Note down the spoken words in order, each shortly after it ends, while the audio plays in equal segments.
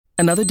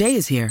Another day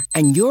is here,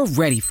 and you're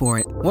ready for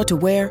it. What to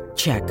wear?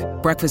 Check.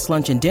 Breakfast,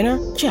 lunch, and dinner?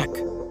 Check.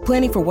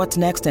 Planning for what's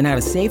next and how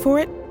to save for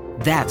it?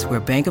 That's where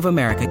Bank of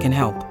America can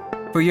help.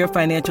 For your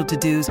financial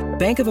to-dos,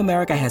 Bank of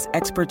America has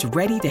experts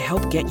ready to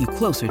help get you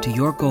closer to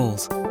your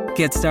goals.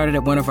 Get started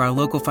at one of our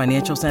local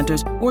financial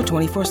centers or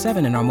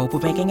 24/7 in our mobile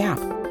banking app.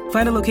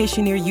 Find a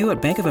location near you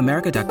at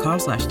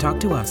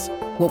bankofamerica.com/talktous.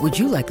 What would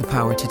you like the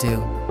power to do?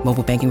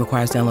 Mobile banking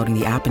requires downloading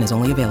the app and is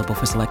only available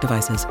for select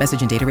devices. Message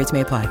and data rates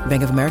may apply.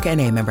 Bank of America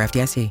N.A., member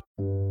FDIC.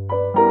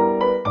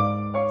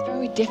 It's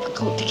very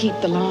difficult to keep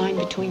the line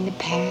between the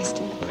past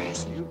and the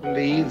present. You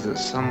believe that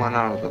someone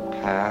out of the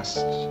past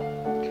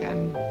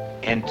can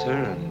enter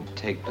and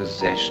take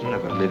possession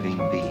of a living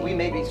being? We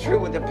may be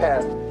through with the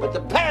past, but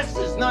the past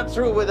is not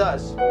through with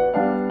us.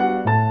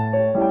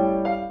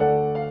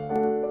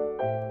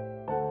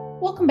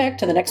 Welcome back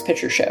to The Next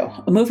Picture Show,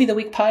 a Movie of the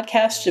Week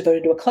podcast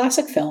devoted to a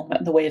classic film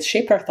and the way it's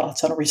shaped our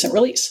thoughts on a recent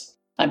release.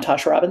 I'm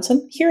Tasha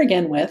Robinson, here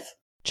again with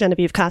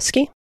Genevieve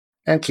Koski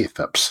and Keith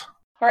Phipps.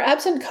 Our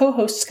absent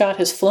co-host Scott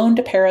has flown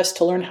to Paris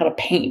to learn how to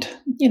paint.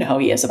 You know how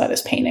he is about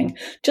his painting.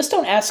 Just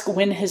don't ask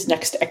when his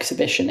next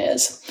exhibition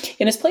is.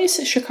 In his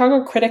place,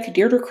 Chicago critic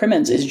Deirdre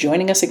Crimmins is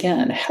joining us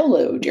again.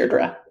 Hello,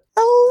 Deirdre.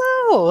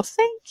 Hello,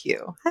 thank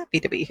you. Happy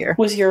to be here.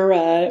 Was your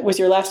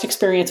last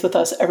experience with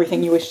us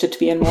everything you wished it to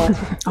be and more?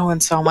 Oh,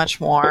 and so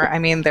much more. I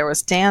mean, there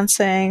was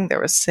dancing,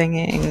 there was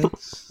singing.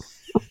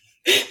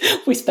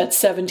 We spent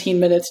 17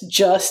 minutes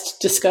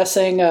just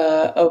discussing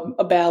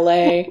a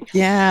ballet.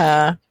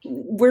 Yeah.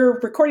 We're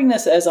recording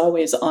this, as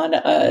always, on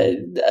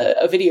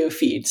a video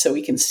feed, so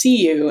we can see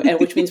you, and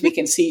which means we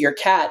can see your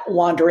cat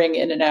wandering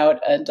in and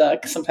out and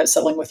sometimes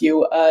settling with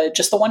you.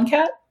 Just the one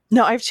cat?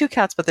 No, I have two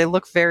cats, but they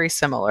look very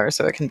similar,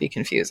 so it can be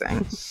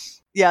confusing.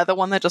 Yeah, the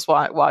one that just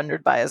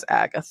wandered by is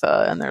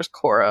Agatha, and there's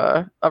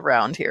Cora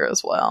around here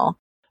as well.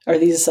 Are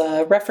these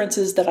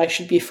references that I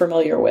should be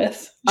familiar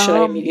with? Should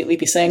I immediately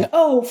be saying,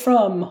 oh,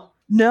 from...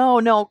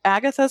 No,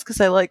 Agatha's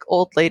because I like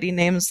old lady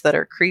names that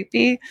are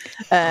creepy,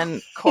 and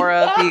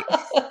Cora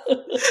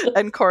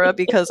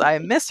because I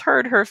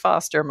misheard her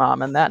foster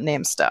mom, and that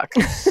name stuck.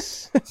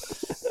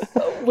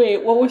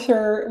 Wait, what was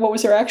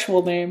her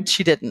actual name?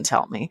 She didn't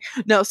tell me.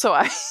 No, so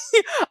I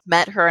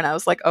met her and I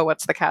was like, oh,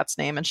 what's the cat's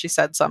name? And she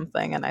said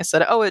something, and I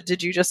said, oh,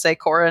 did you just say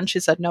Cora? And she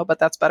said, no, but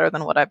that's better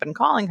than what I've been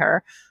calling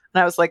her.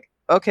 And I was like,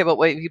 okay, but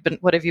what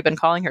have you been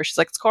calling her? She's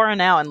like, it's Cora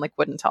now, and like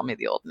wouldn't tell me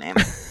the old name.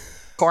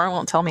 Cora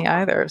won't tell me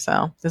either,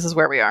 so this is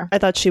where we are. I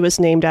thought she was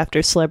named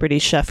after celebrity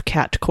chef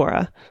Cat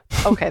Cora.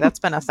 Okay, that's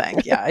been a thing.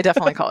 Yeah, I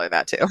definitely call her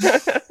that too.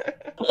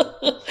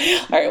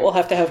 All right, we'll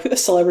have to have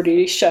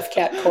celebrity chef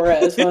Cat Cora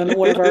as one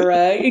of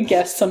our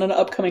guests on an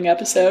upcoming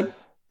episode.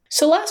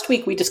 So last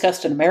week we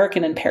discussed An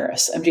American in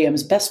Paris,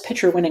 MGM's Best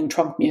Picture-winning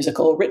Trump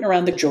musical written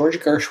around the George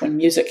Gershwin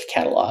music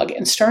catalog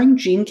and starring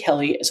Gene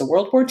Kelly as a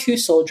World War II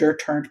soldier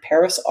turned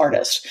Paris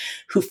artist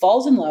who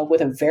falls in love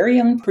with a very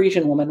young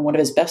Parisian woman one of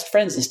his best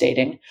friends is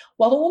dating,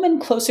 while the woman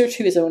closer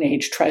to his own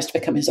age tries to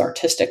become his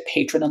artistic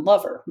patron and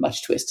lover,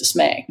 much to his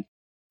dismay.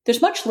 There's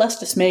much less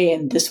dismay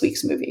in this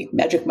week's movie,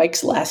 Magic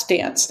Mike's Last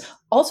Dance,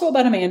 also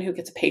about a man who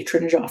gets a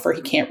patronage offer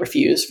he can't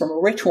refuse from a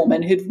rich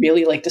woman who'd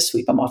really like to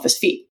sweep him off his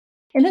feet.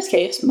 In this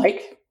case,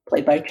 Mike,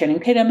 played by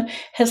Channing Tatum,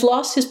 has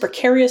lost his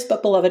precarious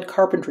but beloved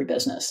carpentry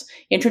business,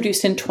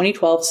 introduced in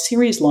 2012's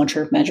series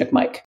launcher Magic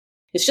Mike.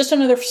 It's just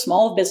another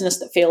small business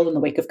that failed in the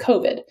wake of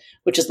COVID,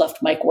 which has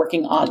left Mike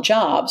working odd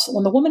jobs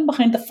when the woman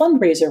behind the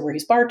fundraiser where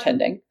he's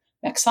bartending,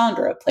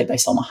 Maxandra, played by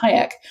Selma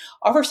Hayek,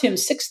 offers him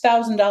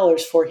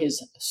 $6,000 for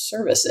his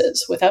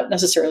services without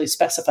necessarily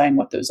specifying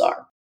what those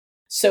are.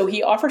 So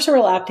he offers her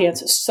a lap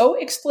dance so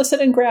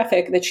explicit and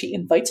graphic that she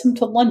invites him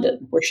to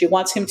London, where she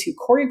wants him to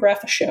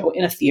choreograph a show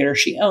in a theater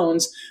she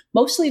owns,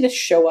 mostly to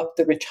show up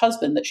the rich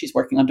husband that she's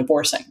working on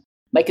divorcing.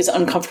 Mike is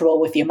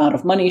uncomfortable with the amount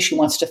of money she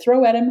wants to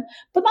throw at him,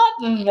 but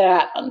not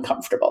that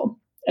uncomfortable.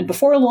 And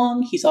before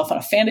long, he's off on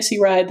a fantasy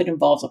ride that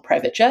involves a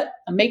private jet,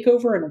 a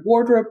makeover and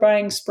wardrobe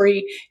buying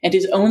spree, and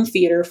his own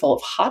theater full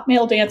of hot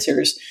male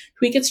dancers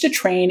who he gets to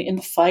train in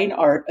the fine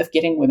art of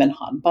getting women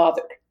hot and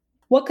bothered.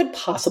 What could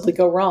possibly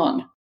go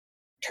wrong?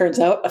 Turns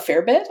out a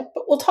fair bit,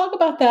 but we'll talk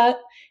about that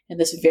and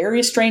this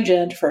very strange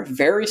end for a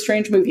very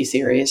strange movie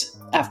series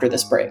after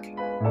this break.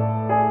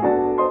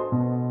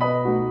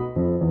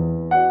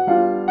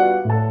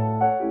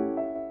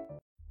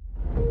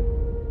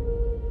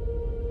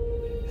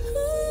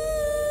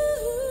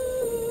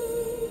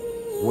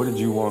 What did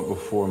you want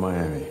before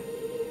Miami?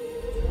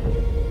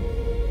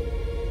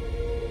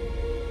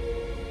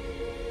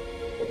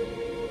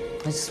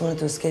 I just wanted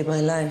to escape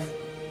my life.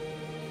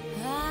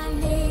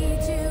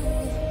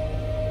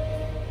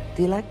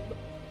 Do you like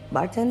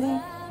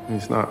bartending?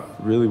 It's not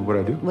really what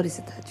I do. What is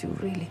it that you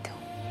really do?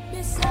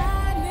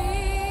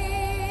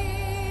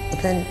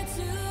 But then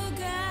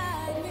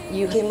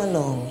you came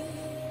along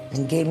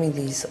and gave me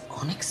this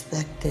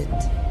unexpected,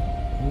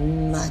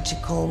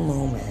 magical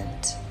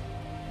moment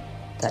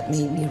that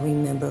made me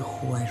remember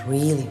who I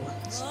really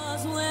was.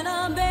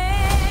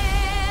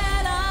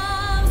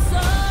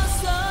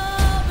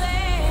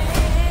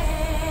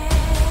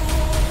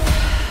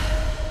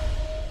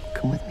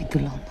 Come with me. me to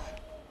London.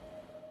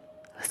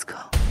 Let's go.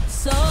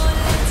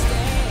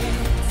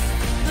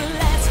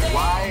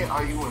 Why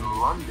are you in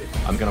London?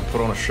 I'm gonna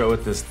put on a show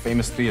at this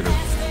famous theater.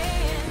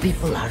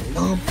 People are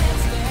numb,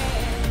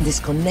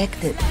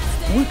 disconnected.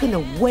 We're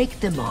gonna wake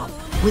them up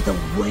with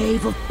a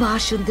wave of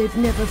passion they've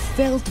never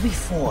felt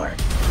before.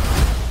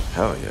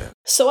 Hell yeah.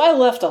 So I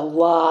left a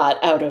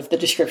lot out of the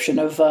description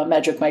of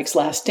Magic Mike's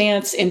Last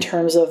Dance in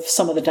terms of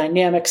some of the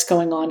dynamics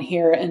going on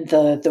here and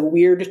the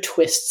weird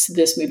twists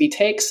this movie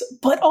takes,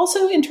 but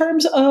also in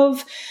terms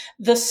of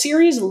the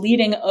series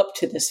leading up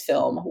to this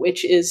film,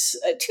 which is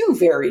two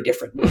very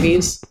different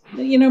movies.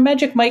 You know,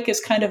 Magic Mike is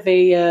kind of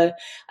a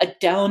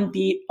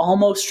downbeat,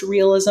 almost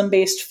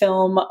realism-based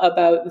film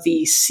about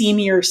the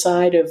seamier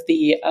side of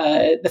the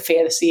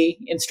fantasy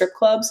in strip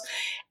clubs.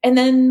 And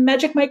then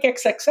Magic Mike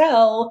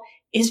XXL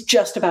is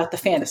just about the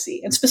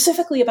fantasy, and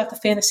specifically about the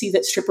fantasy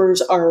that strippers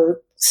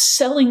are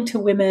selling to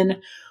women,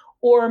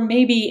 or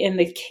maybe in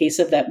the case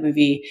of that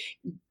movie,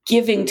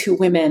 giving to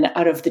women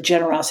out of the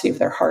generosity of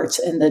their hearts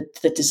and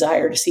the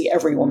desire to see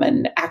every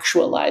woman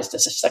actualized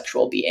as a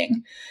sexual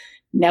being.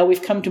 Now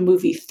we've come to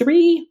movie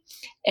 3,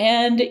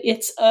 and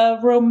it's a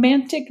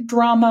romantic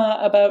drama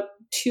about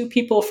two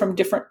people from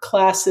different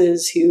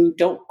classes who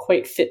don't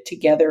quite fit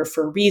together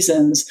for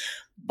reasons,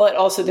 but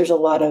also there's a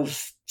lot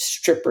of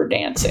stripper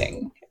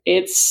dancing.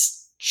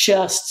 It's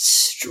just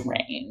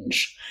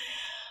strange.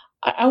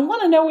 I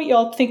want to know what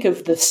y'all think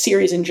of the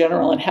series in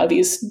general and how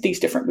these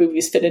different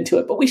movies fit into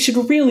it, but we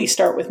should really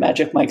start with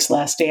Magic Mike's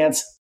Last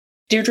Dance.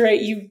 Deirdre,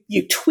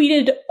 you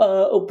tweeted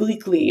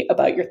obliquely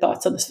about your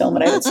thoughts on this film,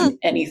 and I haven't seen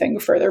anything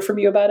further from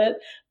you about it,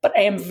 but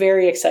I am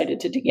very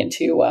excited to dig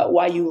into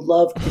why you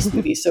loved this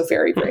movie so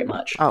very, very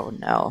much. Oh,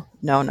 no.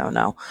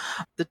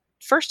 The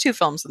first two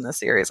films in the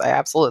series I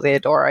absolutely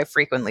adore. I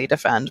frequently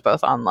defend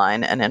both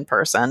online and in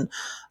person.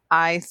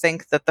 I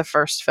think that the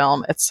first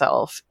film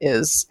itself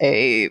is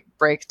a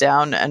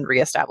breakdown and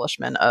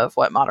reestablishment of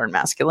what modern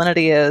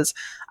masculinity is.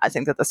 I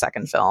think that the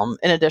second film,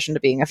 in addition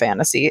to being a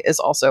fantasy, is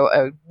also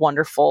a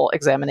wonderful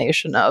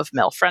examination of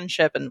male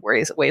friendship and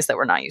ways that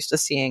we're not used to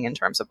seeing in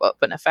terms of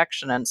open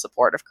affection and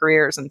support of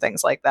careers and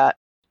things like that.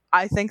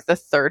 I think the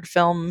third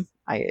film,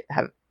 I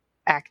have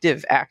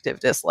active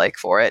dislike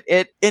for it.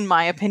 It, in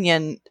my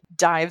opinion,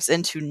 dives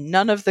into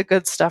none of the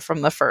good stuff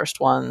from the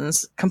first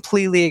ones,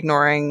 completely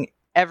ignoring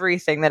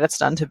everything that it's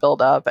done to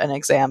build up and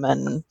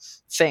examine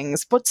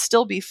things, but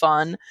still be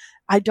fun.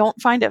 I don't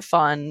find it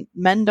fun.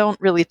 Men don't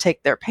really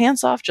take their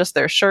pants off, just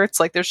their shirts.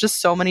 Like, there's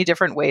just so many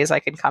different ways I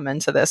can come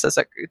into this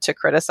to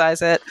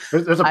criticize it.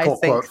 There's a pull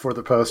quote for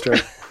the poster.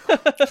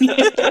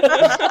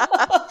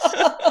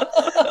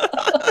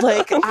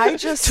 Like, I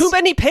just... Too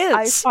many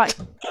pants!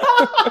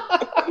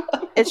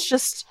 It's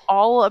just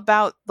all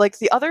about, like,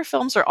 the other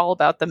films are all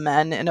about the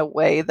men in a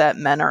way that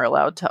men are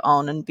allowed to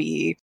own and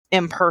be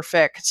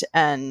imperfect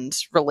and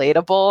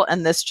relatable,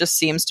 and this just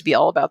seems to be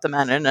all about the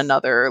men in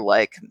another,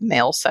 like,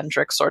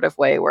 male-centric sort of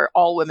way, where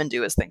all women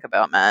do is think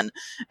about men,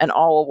 and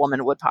all a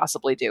woman would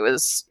possibly do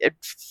is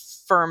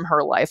firm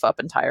her life up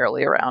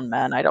entirely around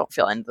men. I don't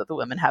feel that the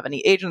women have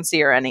any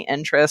agency or any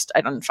interest.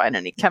 I don't find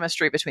any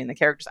chemistry between the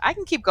characters. I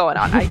can keep going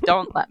on.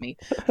 Don't let me.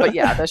 But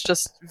yeah, there's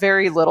just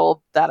very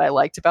little that I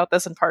liked about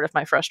this, and part of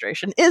my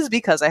frustration is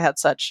because I had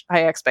such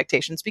high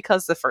expectations,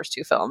 because the first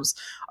two films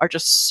are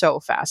just so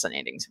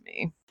fascinating to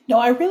me. No,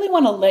 I really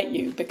want to let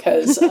you,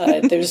 because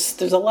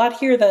there's a lot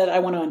here that I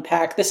want to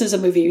unpack. This is a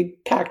movie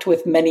packed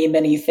with many,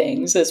 many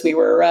things, as we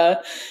were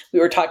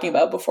talking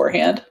about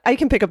beforehand. I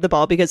can pick up the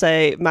ball because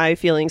my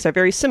feelings are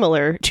very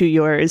similar to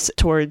yours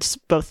towards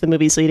both the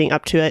movies leading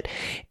up to it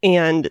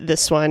and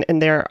this one.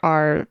 And there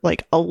are,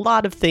 like, a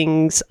lot of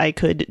things I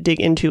could dig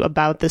into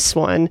about this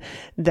one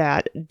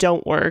that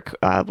don't work,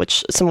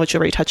 some of which you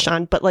already touched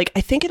on. But, like,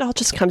 I think it all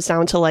just comes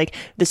down to, like,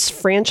 this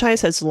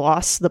franchise has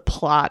lost the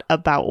plot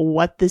about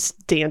what this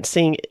dancing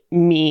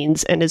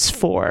means and is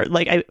for.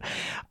 Like,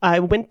 I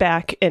went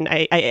back and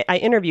I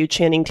interviewed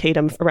Channing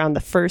Tatum around the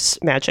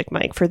first Magic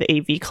Mike for the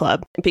AV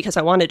Club, because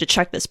I wanted to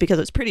check this, because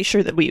I was pretty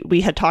sure that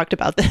we had talked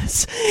about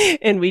this,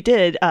 and we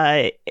did.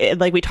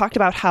 We talked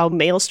about how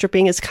male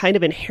stripping is kind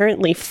of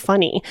inherently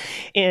funny,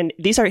 and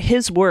these are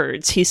his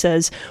words. He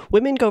says,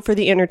 "Women go for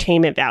the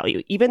entertainment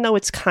value. Even though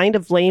it's kind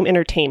of lame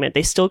entertainment,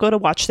 they still go to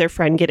watch their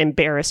friend get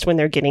embarrassed when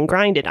they're getting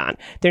grinded on.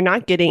 They're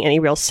not getting any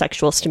real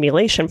sexual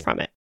stimulation from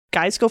it.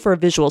 Guys go for a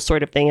visual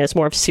sort of thing, and it's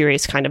more of a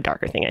serious kind of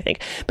darker thing, I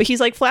think." But he's,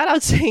 like, flat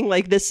out saying,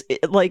 like, this,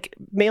 like,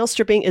 male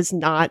stripping is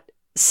not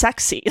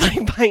sexy,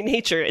 like, by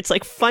nature. It's,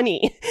 like,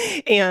 funny.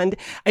 And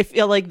I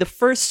feel like the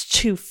first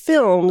two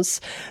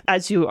films,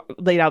 as you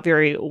laid out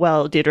very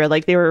well, Deirdre,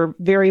 like, they were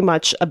very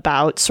much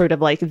about sort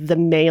of, like, the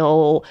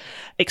male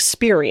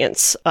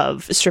experience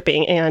of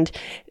stripping, and,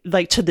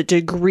 like, to the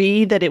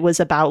degree that it was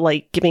about,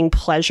 like, giving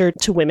pleasure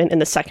to women in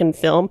the second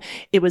film,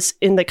 it was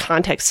in the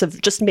context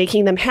of just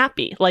making them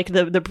happy. Like,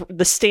 the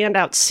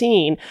standout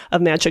scene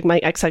of Magic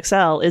Mike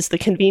XXL is the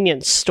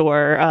convenience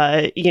store,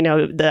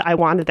 the I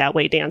Want It That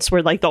Way dance,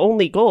 where, like, the only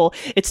only goal.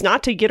 It's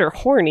not to get her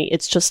horny.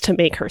 It's just to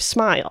make her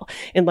smile.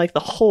 And like the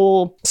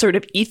whole sort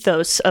of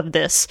ethos of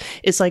this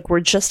is like,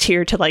 we're just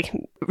here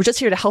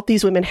to help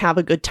these women have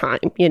a good time,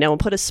 you know, and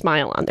put a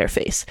smile on their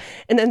face.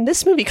 And then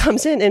this movie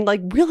comes in and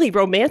like really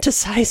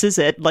romanticizes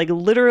it, like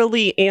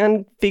literally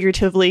and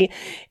figuratively,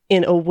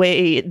 in a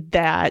way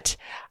that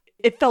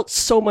it felt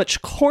so much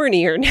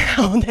cornier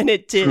now than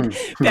it did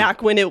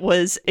back when it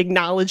was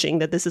acknowledging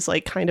that this is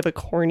like kind of a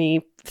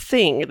corny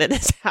thing that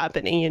is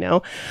happening, you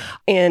know?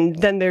 And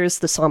then there's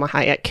the Salma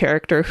Hayek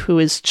character, who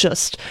is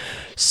just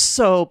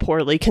so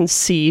poorly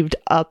conceived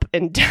up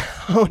and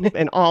down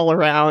and all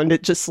around.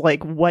 It just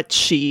like what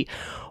she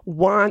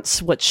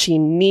wants, what she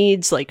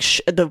needs, like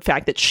the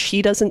fact that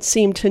she doesn't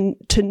seem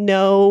to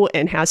know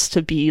and has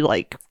to be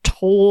like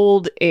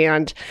told.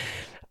 And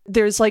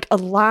there's like a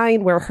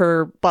line where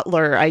her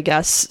butler, I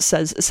guess,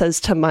 says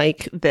to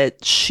Mike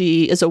that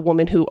she is a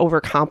woman who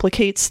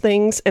overcomplicates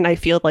things. And I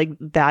feel like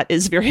that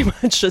is very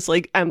much just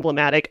like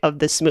emblematic of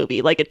this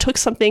movie. Like it took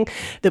something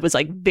that was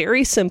like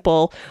very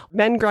simple,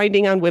 men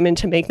grinding on women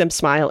to make them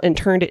smile, and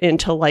turned it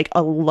into like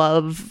a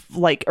love,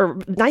 like, or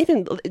not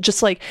even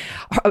just like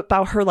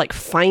about her like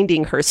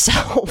finding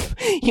herself,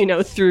 you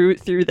know, through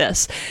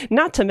this.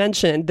 Not to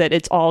mention that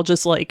it's all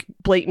just like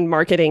blatant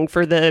marketing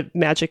for the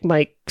Magic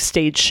Mike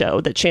stage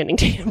show that Channing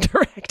Tatum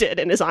directed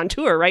and is on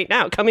tour right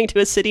now, coming to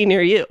a city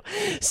near you.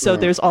 So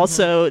there's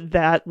also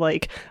that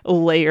like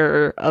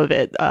layer of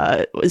it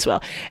as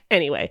well.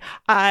 Anyway,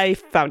 I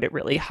found it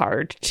really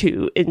hard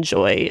to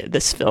enjoy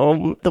this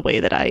film the way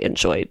that I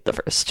enjoyed the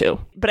first two.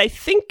 But I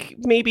think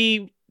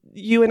maybe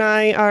you and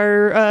I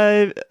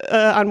are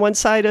on one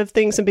side of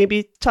things, and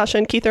maybe Tasha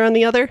and Keith are on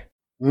the other.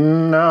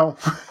 No,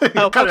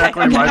 you're kind of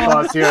echoing my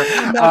thoughts here.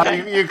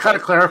 You kind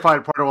of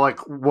clarified part of like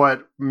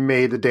what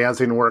made the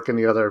dancing work in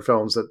the other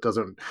films that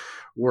doesn't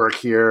work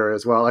here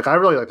as well. Like I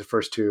really like the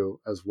first two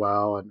as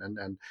well,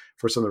 and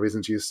for some of the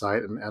reasons you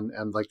cite,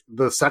 and like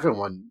the second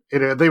one,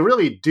 they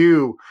really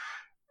do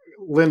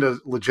lend a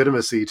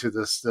legitimacy to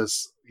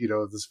this you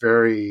know, this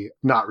very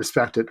not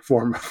respected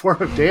form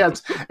of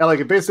dance. And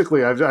like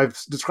basically I've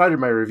described in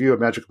my review of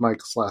Magic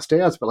Mike's Last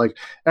Dance, but like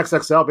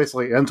XXL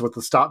basically ends with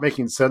the stop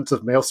making sense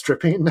of male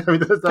stripping. I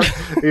mean,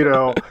 that's you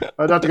know,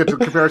 not to get to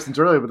comparisons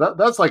earlier, but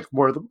that's like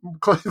more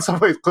in some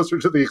ways closer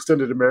to the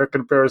extended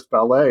American Paris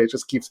ballet. It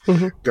just keeps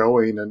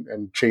going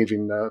and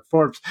changing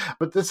forms.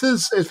 But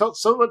it felt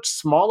so much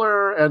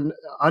smaller and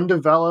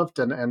undeveloped,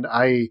 and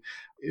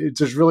it's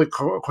just really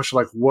a question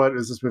like, what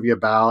is this movie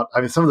about?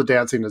 I mean, some of the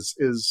dancing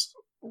is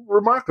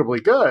remarkably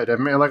good. I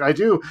mean, like I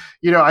do,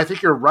 you know, I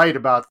think you're right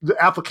about the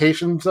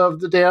applications of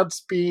the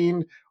dance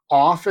being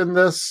off in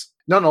this.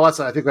 Nonetheless,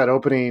 I think that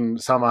opening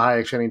Salma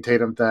Hayek, Channing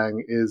Tatum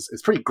thing is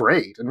pretty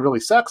great and really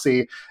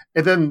sexy.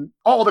 And then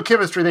all the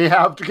chemistry they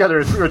have together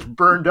is pretty much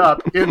burned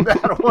up in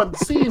that one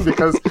scene,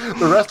 because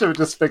the rest of it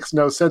just makes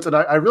no sense. And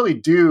I really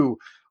do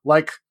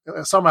like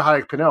Salma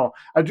Hayek Pinault.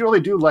 I really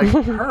do like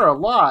her a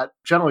lot,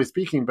 generally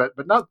speaking, but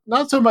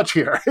not so much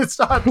here. It's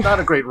not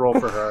a great role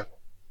for her.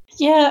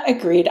 Yeah,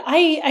 agreed.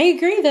 I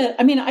agree that,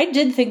 I mean, I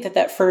did think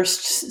that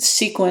first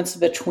sequence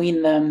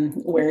between them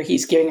where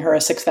he's giving her a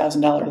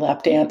 $6,000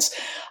 lap dance,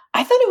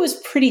 I thought it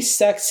was pretty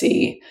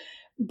sexy,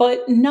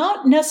 but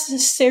not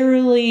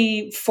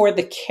necessarily for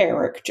the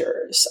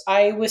characters.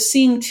 I was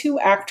seeing two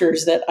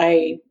actors that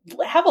I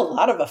have a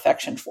lot of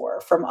affection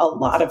for from a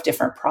lot of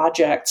different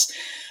projects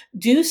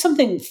do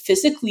something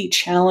physically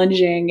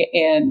challenging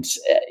and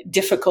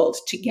difficult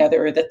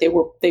together that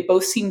they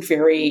both seemed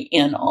very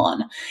in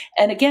on.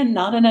 And again,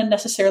 not in a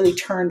necessarily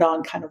turned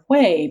on kind of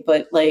way,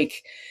 but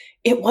like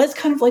it was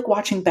kind of like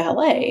watching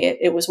ballet.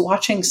 It was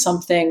watching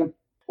something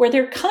where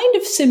they're kind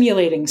of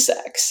simulating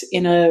sex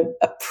in a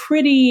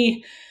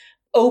pretty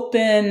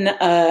open,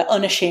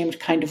 unashamed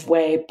kind of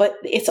way, but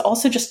it's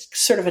also just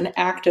sort of an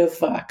act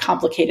of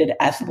complicated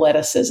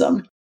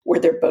athleticism, where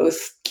they're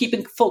both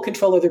keeping full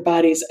control of their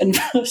bodies and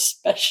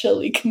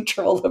especially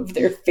control of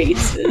their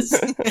faces.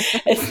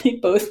 And they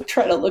both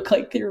try to look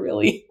like they're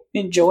really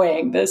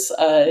enjoying this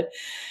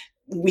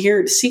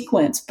weird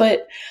sequence.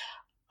 But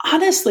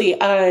honestly,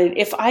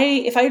 if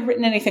I had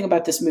written anything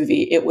about this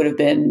movie, it would have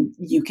been,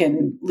 you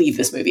can leave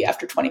this movie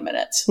after 20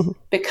 minutes.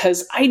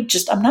 Because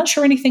I'm not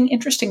sure anything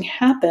interesting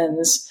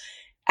happens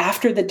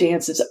after the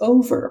dance is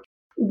over.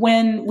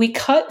 When we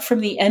cut from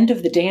the end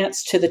of the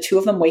dance to the two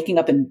of them waking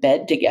up in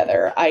bed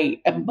together, I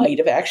might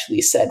have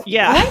actually said,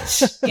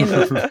 what? In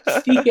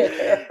the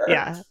theater.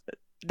 Yeah.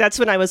 That's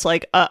when I was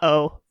like,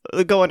 uh-oh,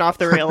 going off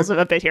the rails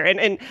a bit here.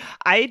 And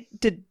I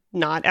did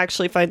not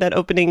actually find that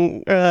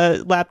opening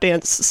lap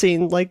dance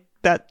scene like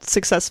that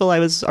successful. I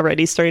was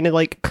already starting to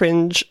like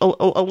cringe a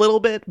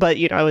little bit, but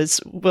you know, I was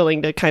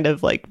willing to kind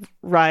of like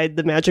ride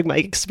the Magic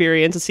Mike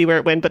experience and see where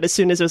it went. But as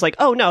soon as it was like,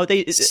 oh no,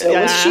 so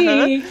was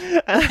she.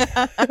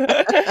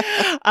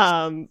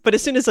 But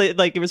as soon as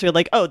it was really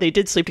like, oh, they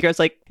did sleep together, I was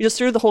like, you just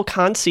threw the whole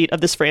conceit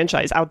of this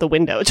franchise out the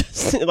window,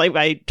 just like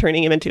by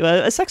turning him into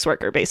a sex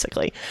worker,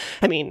 basically.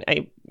 I mean,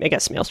 I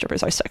guess male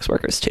strippers are sex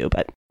workers too,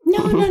 but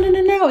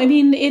No. I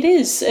mean, it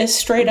is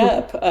straight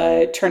up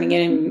turning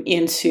him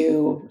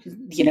into,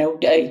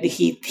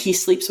 he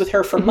sleeps with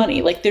her for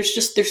money. Like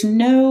there's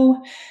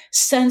no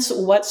sense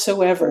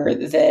whatsoever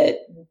that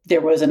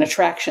there was an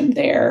attraction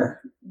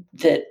there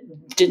that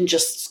didn't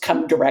just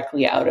come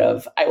directly out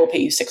of, I will pay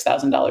you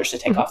 $6,000 to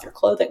take off your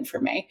clothing for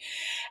me.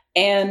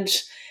 And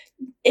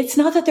it's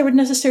not that there would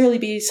necessarily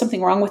be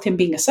something wrong with him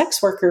being a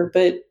sex worker,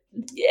 but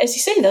as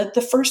you say,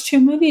 the first two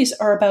movies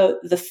are about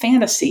the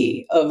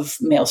fantasy of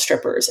male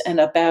strippers and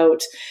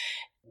about,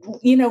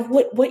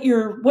 what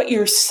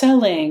you're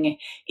selling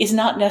is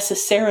not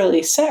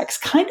necessarily sex.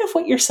 Kind of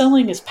what you're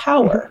selling is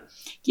power.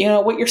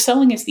 What you're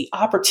selling is the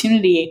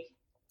opportunity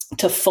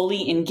to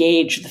fully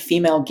engage the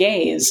female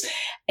gaze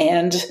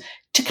and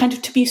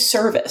to be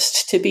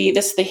serviced, to be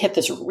this. They hit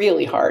this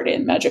really hard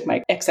in Magic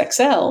Mike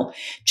XXL.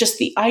 Just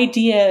the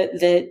idea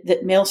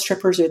that male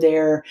strippers are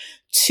there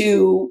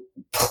to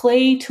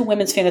play to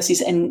women's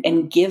fantasies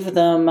and give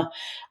them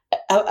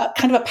a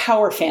kind of a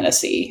power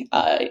fantasy,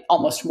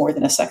 almost more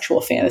than a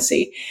sexual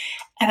fantasy.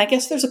 And I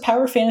guess there's a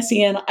power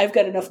fantasy in, I've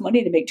got enough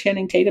money to make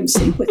Channing Tatum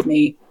sleep with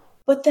me.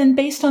 But then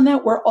based on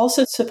that, we're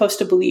also supposed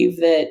to believe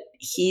that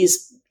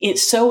he's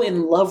so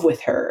in love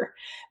with her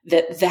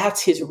that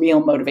that's his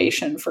real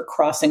motivation for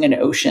crossing an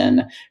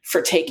ocean,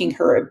 for taking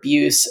her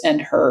abuse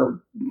and her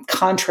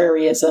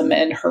contrariism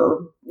and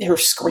her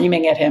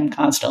screaming at him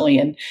constantly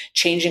and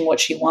changing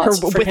what she wants.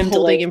 Her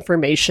withholding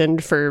information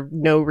for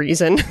no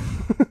reason.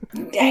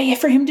 Yeah,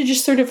 for him to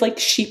just sort of like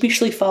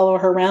sheepishly follow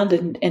her around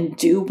and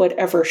do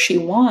whatever she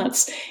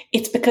wants.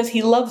 It's because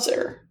he loves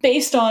her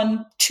based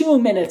on 2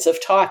 minutes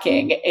of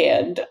talking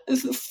and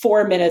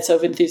 4 minutes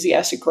of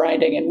enthusiastic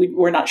grinding. And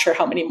we're not sure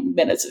how many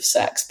minutes of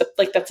sex, but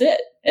like, that's it.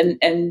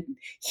 And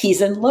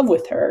he's in love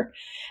with her.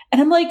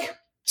 And I'm like,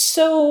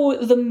 so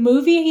the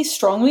movie, he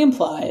strongly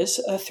implies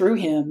through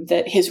him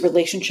that his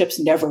relationships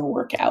never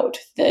work out,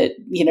 that,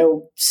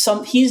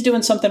 he's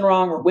doing something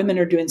wrong or women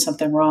are doing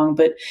something wrong,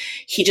 but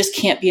he just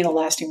can't be in a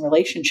lasting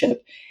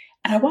relationship.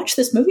 And I watched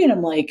this movie and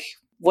I'm like,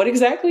 what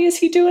exactly is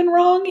he doing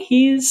wrong?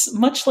 He's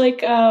much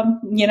like,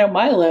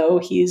 Milo.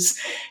 He's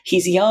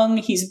young,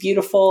 he's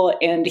beautiful,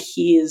 and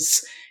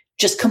he's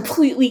just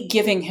completely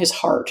giving his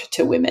heart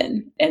to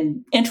women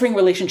and entering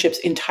relationships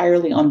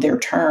entirely on their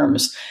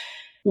terms.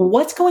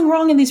 What's going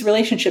wrong in these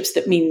relationships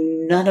that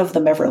mean none of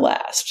them ever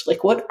last?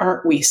 Like, what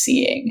aren't we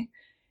seeing?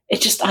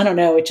 I don't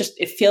know.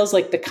 It feels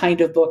like the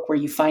kind of book where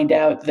you find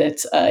out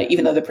that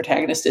even though the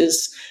protagonist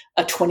is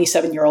a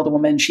 27-year-old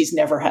woman, she's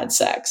never had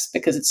sex,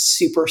 because it's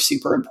super,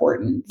 super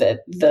important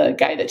that the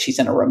guy that she's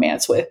in a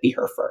romance with be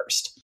her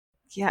first.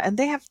 Yeah, and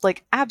they have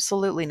like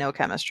absolutely no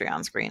chemistry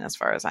on screen as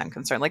far as I'm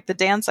concerned. Like the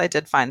dance I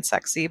did find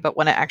sexy, but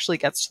when it actually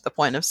gets to the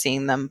point of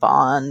seeing them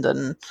bond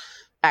and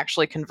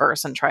actually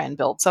converse and try and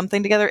build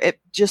something together,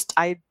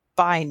 I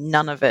buy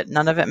none of it.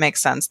 None of it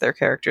makes sense. Their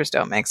characters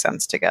don't make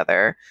sense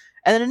together.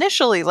 And then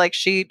initially, like,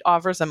 she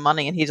offers him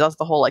money and he does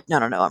the whole, like, no,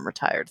 I'm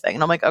retired thing.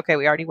 And I'm like, okay,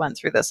 we already went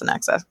through this in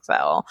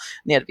XXL and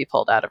he had to be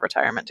pulled out of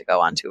retirement to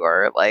go on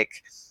tour. Like,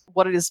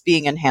 what is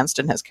being enhanced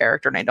in his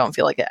character? And I don't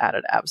feel like it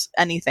added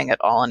anything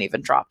at all and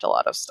even dropped a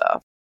lot of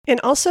stuff. And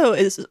also,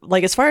 is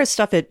like, as far as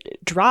stuff it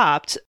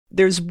dropped,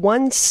 there's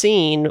one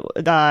scene,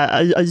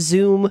 a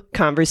Zoom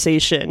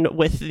conversation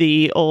with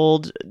the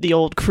old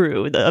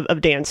crew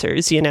of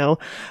dancers,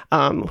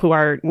 who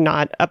are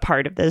not a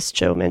part of this.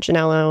 Joe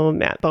Manganiello,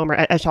 Matt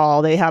Bomer et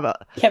al. They have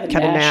Kevin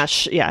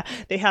Nash. Yeah,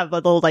 they have a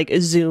little like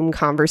a Zoom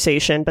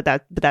conversation, but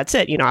that's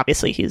it.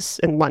 Obviously he's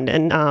in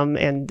London,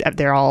 and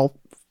they're all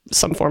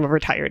some form of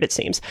retired, it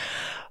seems.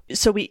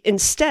 So we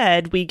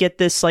get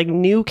this like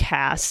new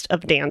cast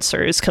of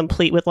dancers,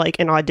 complete with like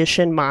an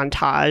audition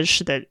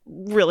montage that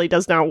really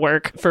does not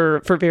work for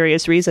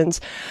various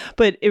reasons.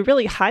 But it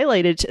really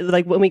highlighted,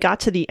 like when we got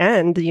to the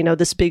end,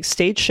 this big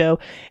stage show,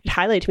 it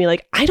highlighted to me,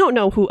 like, I don't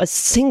know who a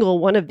single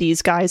one of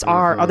these guys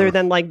are, other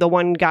than like the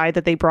one guy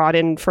that they brought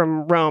in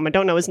from Rome. I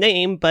don't know his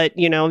name, but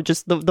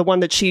just the one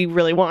that she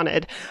really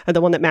wanted, or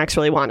the one that Max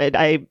really wanted.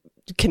 I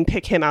can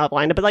pick him out of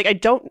line, but like, I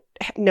don't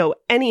know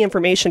any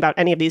information about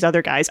any of these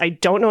other guys. I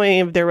don't know any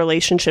of their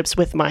relationships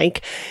with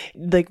Mike.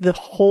 Like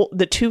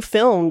the two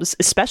films,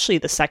 especially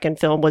the second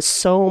film, was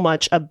so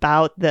much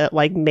about the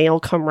like male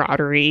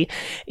camaraderie.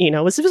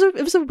 It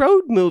was a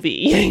road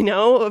movie,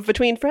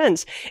 between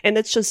friends, and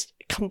it's just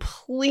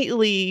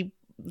completely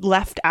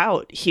left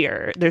out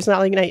here. There's not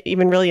like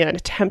even really an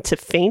attempt to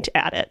feint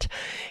at it.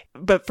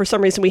 But for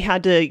some reason, we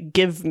had to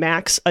give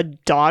Max a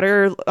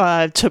daughter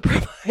to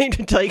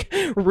provide like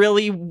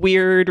really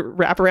weird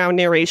wraparound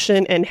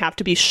narration, and have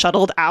to be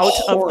shuttled out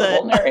of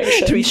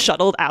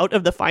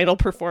the final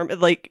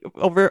performance, like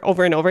over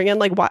and over again.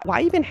 Like,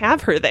 why even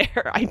have her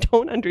there? I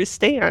don't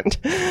understand.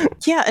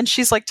 Yeah, and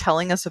she's like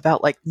telling us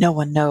about like no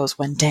one knows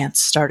when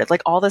dance started.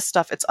 Like all this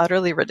stuff, it's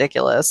utterly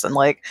ridiculous, and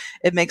like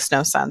it makes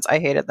no sense. I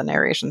hated the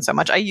narration so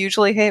much. I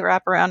usually hate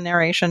wraparound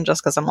narration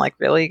just because I'm like,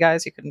 really,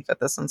 guys, you couldn't fit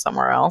this in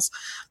somewhere else.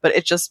 But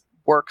it just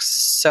works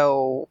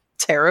so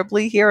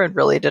terribly here and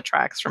really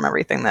detracts from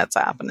everything that's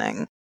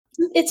happening.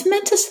 it's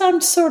meant to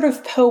sound sort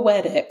of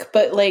poetic,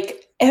 but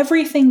like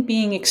everything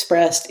being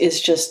expressed is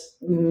just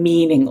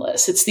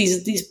meaningless. It's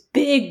these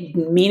big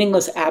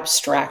meaningless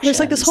abstractions. There's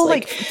like this whole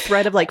like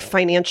thread of like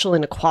financial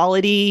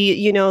inequality,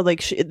 you know,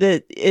 like she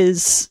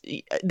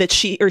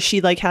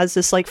like has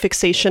this like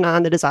fixation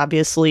on that is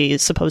obviously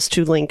supposed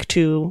to link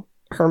to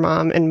her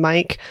mom and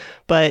Mike,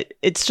 but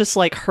it's just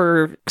like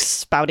her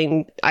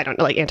spouting, I don't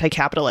know, like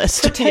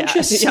anti-capitalist.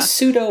 Pretentious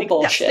pseudo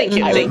bullshit.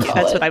 Yes, thank you.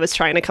 That's what I was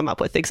trying to come up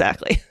with,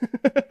 exactly.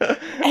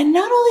 And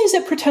not only is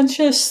it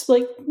pretentious,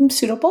 like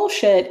pseudo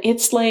bullshit,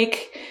 it's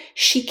like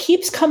she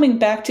keeps coming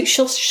back to,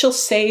 she'll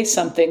say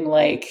something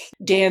like,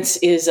 dance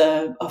is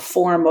a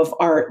form of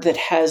art that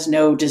has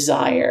no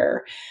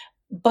desire.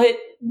 But,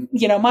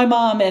 you know, my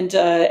mom and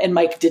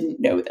Mike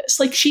didn't know this.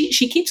 Like she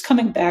keeps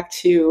coming back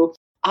to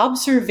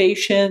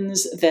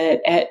observations that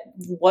at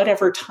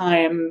whatever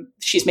time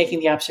she's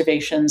making the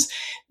observations,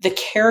 the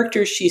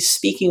characters she's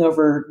speaking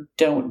over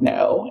don't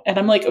know. And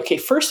I'm like, okay,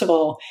 first of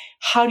all,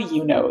 how do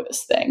you know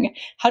this thing?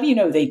 How do you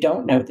know they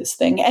don't know this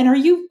thing? And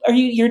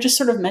you're just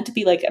sort of meant to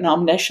be like an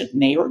omniscient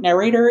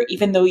narrator,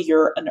 even though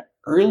you're an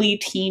early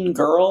teen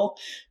girl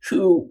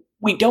who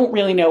we don't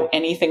really know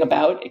anything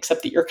about,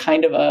 except that you're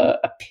kind of a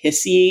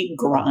pissy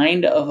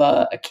grind of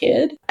a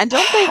kid. And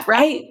don't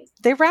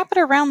they wrap it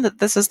around that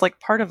this is like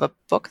part of a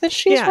book that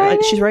she's writing?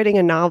 Like she's writing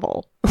a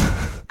novel.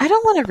 I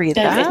don't want to read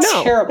that.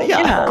 It's terrible,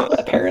 novel,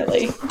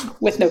 apparently,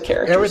 with no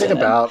characters. Everything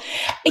about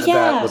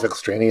that was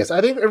extraneous.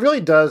 I think it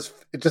really does.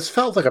 It just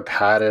felt like a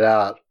padded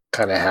out,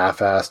 kind of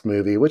half-assed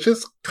movie, which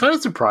is kind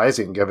of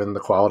surprising given the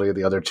quality of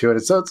the other two. And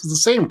it's the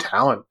same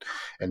talent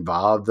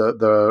involved.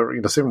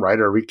 The same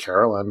writer, Reed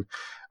Carolin,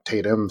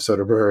 Tatum,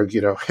 Soderbergh,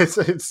 you know,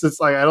 it's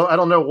like I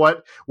don't know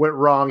what went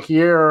wrong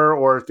here,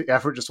 or if the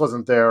effort just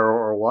wasn't there,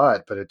 or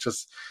what. But it's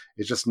just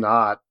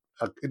not.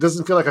 It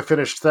doesn't feel like a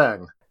finished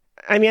thing.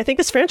 I mean, I think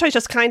this franchise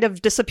just kind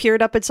of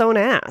disappeared up its own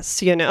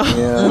ass, you know.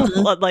 Yeah.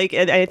 Like,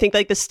 I think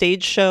like the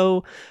stage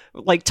show,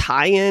 like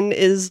tie-in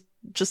is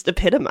just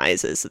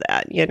epitomizes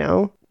that, you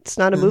know. It's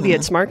not a movie,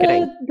 it's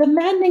marketing. The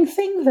maddening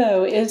thing,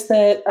 though, is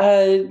that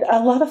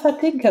a lot of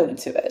thought did go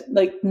into it.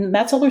 Like,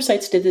 Matt Zoller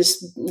Seitz did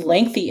this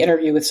lengthy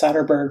interview with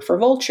Soderbergh for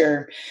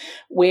Vulture,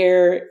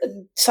 where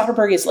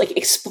Soderbergh is, like,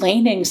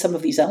 explaining some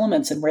of these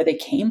elements and where they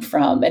came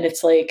from. And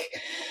it's like,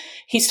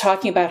 he's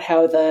talking about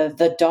how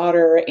the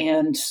daughter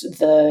and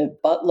the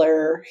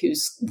butler,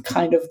 who's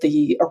kind of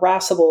the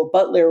irascible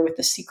butler with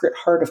the secret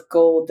heart of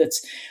gold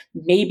that's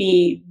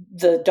maybe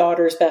the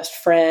daughter's best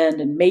friend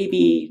and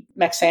maybe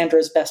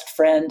Maxandra's best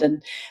friend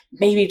and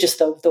maybe just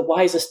the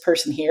wisest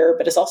person here,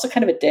 but is also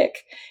kind of a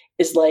dick,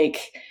 is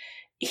like,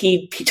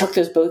 he took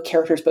those both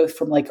characters both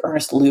from like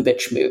Ernest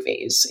Lubitsch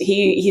movies.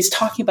 He's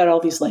talking about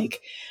all these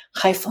like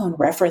high-flown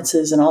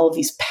references and all of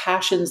these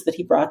passions that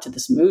he brought to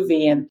this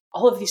movie and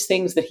all of these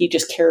things that he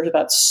just cares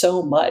about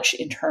so much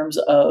in terms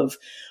of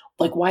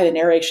like why the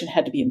narration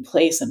had to be in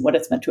place and what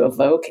it's meant to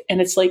evoke.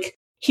 And it's like,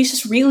 he's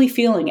just really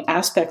feeling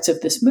aspects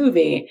of this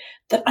movie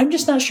that I'm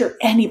just not sure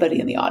anybody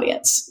in the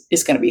audience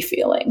is going to be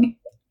feeling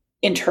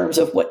in terms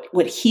of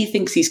what he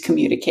thinks he's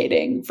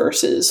communicating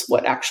versus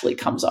what actually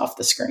comes off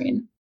the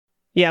screen.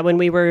 Yeah, when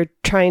we were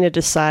trying to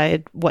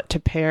decide what to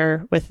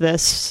pair with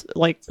this,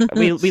 like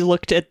we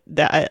looked at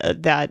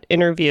that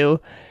interview,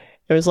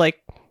 it was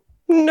like,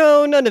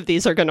 no, none of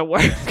these are going to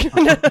work.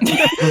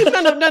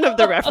 none of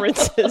the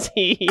references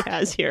he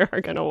has here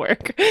are going to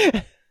work.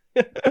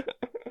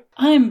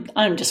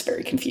 I'm just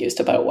very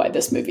confused about why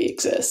this movie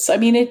exists. I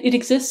mean, it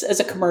exists as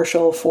a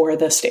commercial for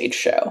the stage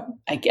show,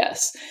 I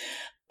guess.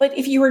 But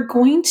if you were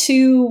going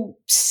to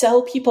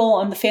sell people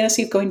on the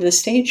fantasy of going to the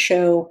stage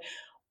show,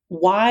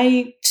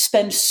 why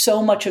spend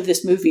so much of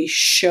this movie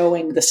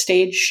showing the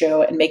stage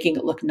show and making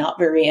it look not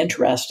very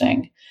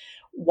interesting?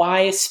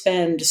 Why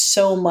spend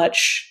so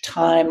much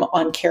time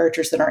on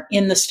characters that aren't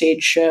in the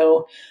stage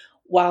show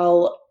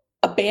while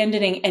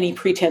abandoning any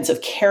pretense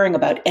of caring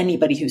about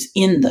anybody who's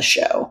in the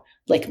show,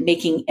 like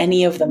making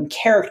any of them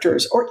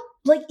characters or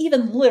like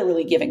even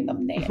literally giving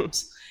them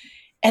names?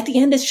 At the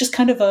end, it's just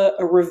kind of a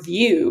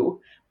review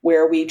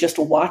where we just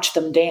watch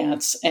them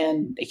dance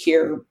and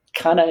hear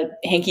kind of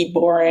hanky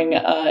boring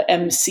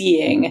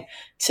emceeing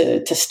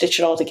to stitch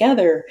it all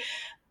together.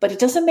 But it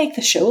doesn't make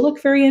the show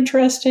look very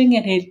interesting,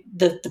 and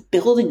the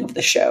building of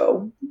the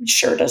show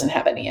sure doesn't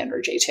have any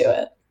energy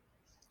to it.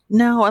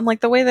 No, and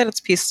like the way that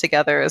it's pieced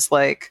together is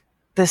like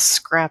this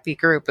scrappy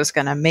group is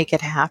going to make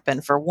it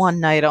happen for one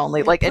night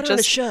only. Like it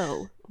just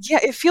show. Yeah,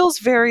 it feels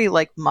very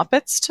like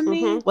Muppets to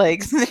me.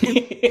 Like, like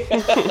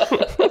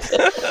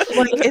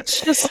it's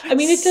just. I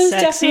mean, it does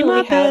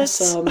definitely Muppets. have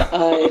some.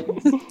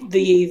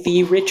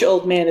 The rich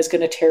old man is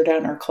going to tear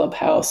down our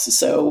clubhouse,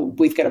 so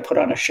we've got to put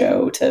on a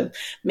show to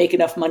make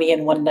enough money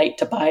in one night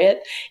to buy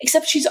it.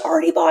 Except she's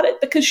already bought it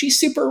because she's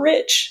super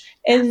rich,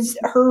 and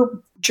her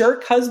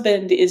jerk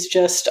husband is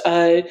just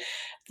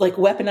like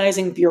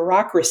weaponizing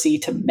bureaucracy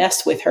to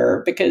mess with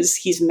her because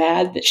he's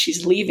mad that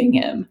she's leaving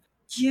him.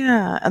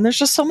 Yeah, and there's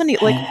just so many,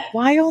 like,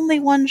 why only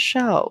one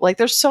show? Like,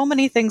 there's so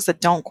many things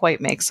that don't quite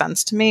make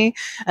sense to me,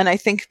 and I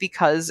think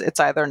because it's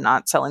either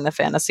not selling the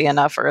fantasy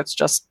enough or it's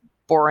just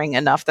boring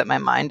enough that my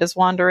mind is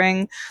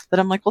wandering, that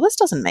I'm like, well, this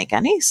doesn't make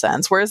any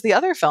sense. Whereas the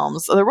other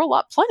films, there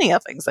were plenty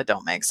of things that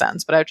don't make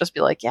sense, but I'd just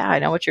be like, yeah, I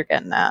know what you're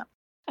getting at.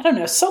 I don't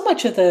know. So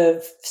much of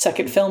the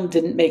second film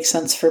didn't make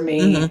sense for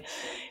me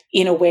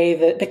in a way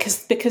that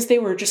because they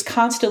were just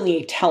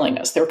constantly telling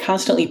us, they were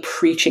constantly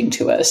preaching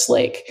to us,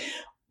 like,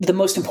 the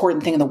most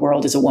important thing in the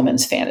world is a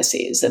woman's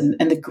fantasies. And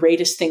the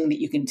greatest thing that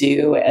you can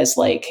do as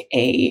like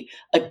a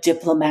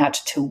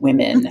diplomat to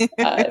women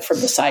from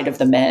the side of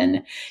the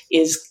men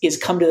is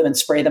come to them and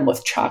spray them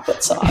with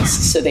chocolate sauce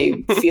so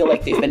they feel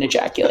like they've been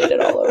ejaculated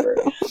all over.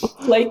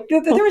 Like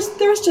there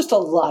was just a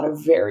lot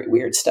of very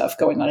weird stuff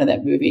going on in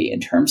that movie in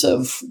terms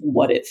of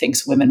what it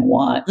thinks women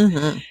want.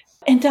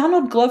 And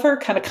Donald Glover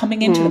kind of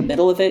coming into the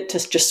middle of it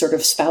to just sort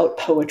of spout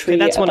poetry.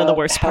 That's one of the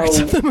worst parts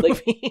of the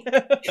movie.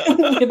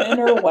 Women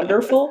are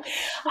wonderful.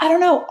 I don't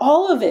know.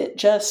 All of it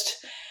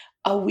just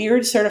a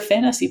weird sort of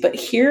fantasy. But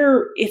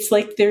here it's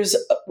like there's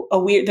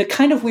the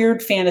kind of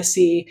weird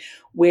fantasy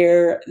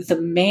where the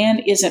man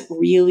isn't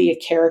really a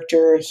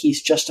character.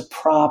 He's just a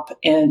prop.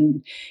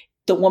 And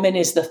the woman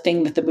is the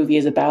thing that the movie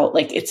is about.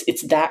 Like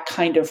it's that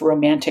kind of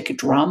romantic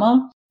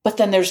drama. But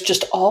then there's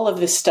just all of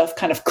this stuff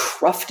kind of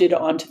crufted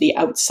onto the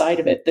outside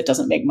of it that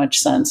doesn't make much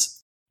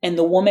sense. And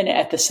the woman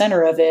at the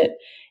center of it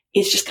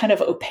is just kind of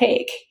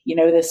opaque. You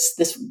know,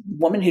 this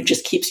woman who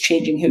just keeps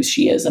changing who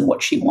she is and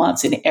what she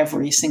wants in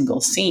every single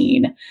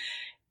scene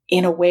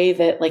in a way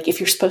that, like, if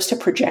you're supposed to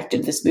project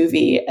in this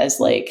movie as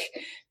like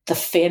the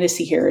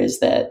fantasy here is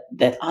that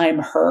I'm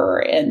her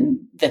and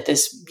that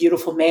this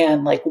beautiful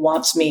man like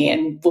wants me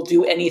and will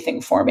do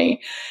anything for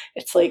me.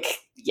 It's like,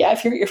 yeah,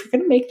 if you're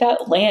going to make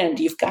that land,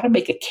 you've got to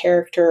make a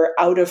character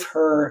out of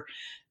her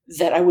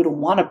that I would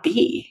want to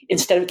be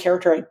instead of a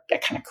character I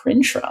kind of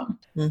cringe from.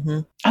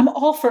 I'm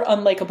all for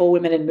unlikable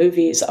women in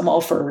movies. I'm all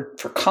for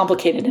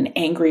complicated and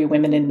angry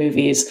women in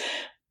movies,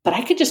 but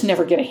I could just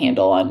never get a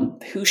handle on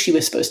who she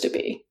was supposed to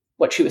be,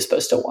 what she was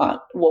supposed to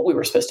want, what we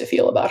were supposed to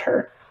feel about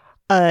her.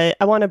 I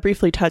want to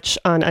briefly touch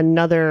on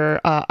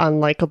another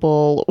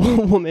unlikable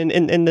woman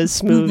in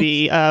this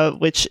movie,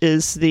 which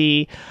is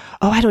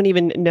I don't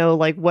even know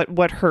like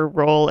what her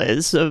role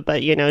is,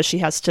 but you know,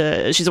 she's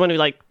the one who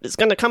like is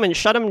going to come and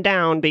shut them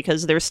down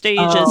because their stage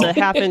is a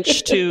half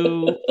inch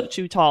too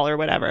tall or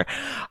whatever.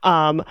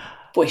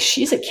 Boy,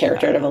 she's a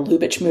character out of a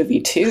Lubitsch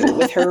movie too,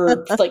 with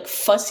her like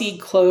fussy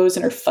clothes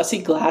and her fussy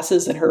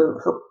glasses and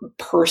her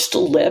pursed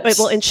lips. Right,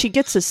 well, and she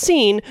gets a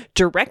scene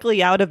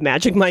directly out of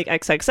Magic Mike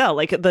XXL.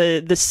 Like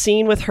the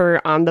scene with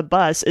her on the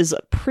bus is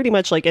pretty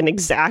much like an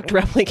exact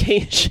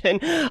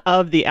replication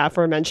of the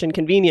aforementioned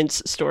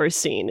convenience store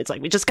scene. It's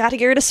like, we just got to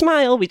get her to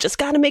smile. We just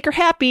got to make her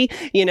happy,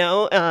 you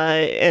know,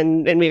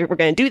 and we're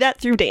going to do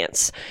that through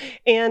dance.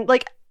 And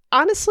like,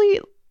 honestly,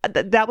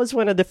 that was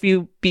one of the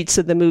few beats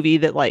of the movie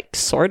that like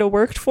sort of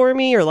worked for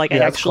me, or like I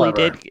actually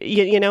did,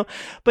 you know.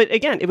 But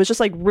again, it was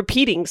just like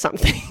repeating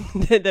something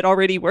that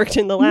already worked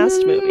in the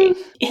last movie.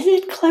 Is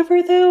it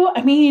clever though?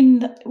 I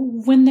mean,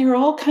 when they're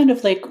all kind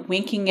of like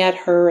winking at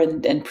her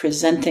and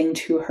presenting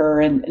to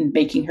her and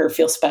making her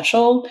feel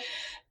special,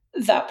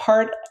 that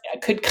part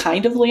could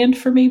kind of land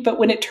for me. But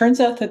when it turns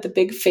out that the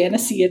big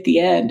fantasy at the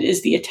end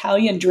is the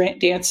Italian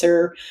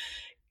dancer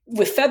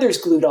with feathers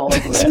glued all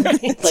over him,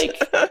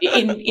 like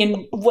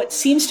in what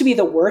seems to be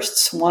the worst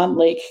Swan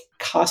Lake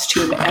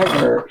costume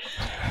ever,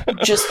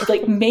 just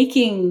like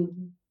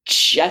making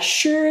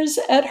gestures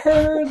at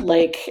her,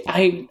 like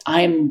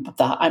I'm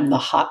the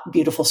hot,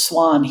 beautiful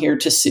swan here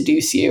to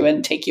seduce you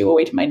and take you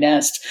away to my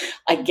nest,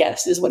 I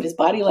guess is what his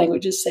body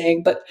language is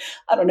saying. But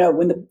I don't know,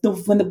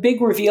 when the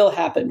big reveal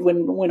happened,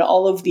 when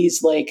all of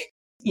these like,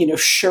 you know,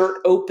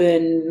 shirt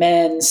open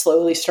men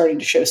slowly starting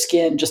to show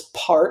skin just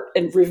part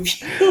and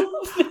reveal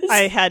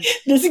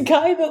this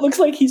guy that looks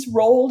like he's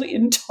rolled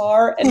in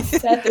tar and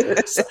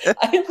feathers.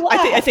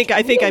 I think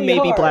really I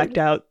maybe hard. blacked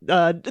out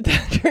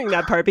during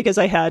that part because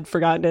I had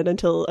forgotten it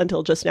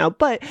until just now.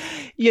 But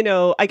you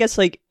know, I guess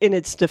like in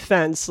its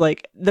defense,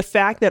 like the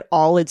fact that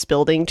all it's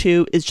building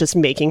to is just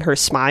making her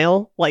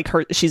smile, like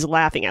she's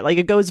laughing at, like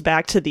it goes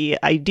back to the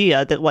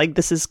idea that like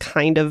this is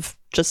kind of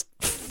just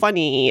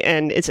funny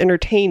and it's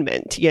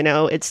entertainment, you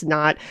know. It's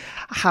not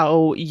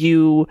how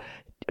you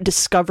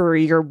discover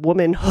your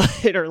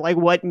womanhood or like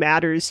what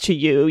matters to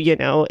you, you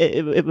know.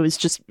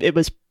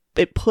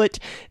 It put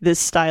this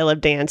style of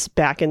dance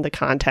back in the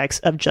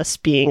context of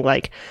just being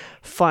like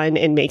fun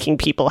and making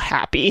people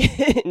happy.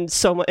 and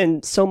so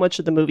much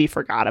of the movie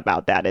forgot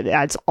about that. It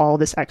adds all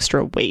this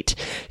extra weight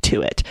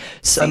to it.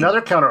 So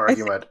another counter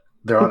argument,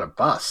 they're on a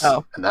bus,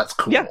 and that's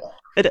cool. Yeah,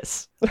 it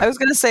is. I was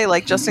going to say,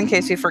 like, just in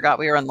case you forgot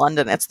we were in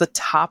London, it's the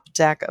top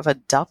deck of a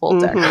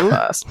double-decker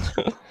bus.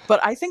 But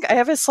I think I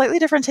have a slightly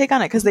different take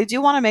on it, because they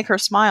do want to make her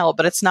smile,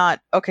 but it's not,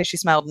 okay, she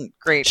smiled,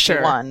 great, she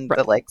won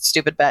the, like,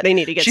 stupid bet. They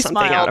need to get she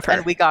something smiled, out of her.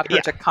 and we got her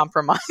to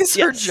compromise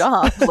her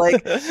job.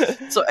 Like,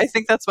 so I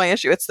think that's my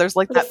issue. There's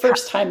like For that the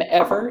first time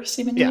ever,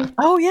 seemingly. Yeah.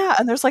 Oh yeah,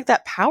 and there's like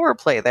that power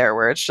play there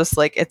where it's just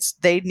like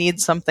they need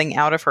something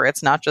out of her.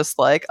 It's not just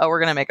like, oh, we're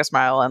gonna make her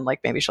smile and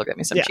like maybe she'll get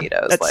me some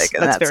Cheetos.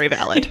 That's very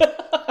valid.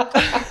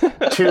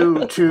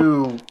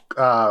 To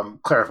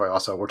clarify,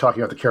 also, we're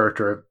talking about the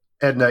character of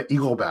Edna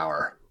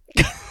Eaglebauer.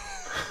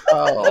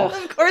 Oh,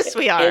 of course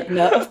we are.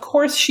 Edna, of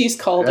course she's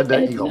called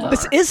Edna.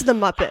 This is the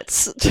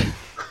Muppets.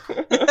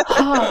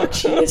 Oh,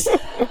 jeez.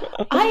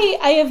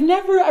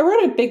 I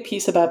wrote a big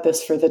piece about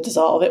this for The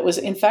Dissolve. It was,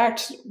 in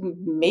fact,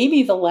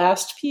 maybe the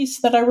last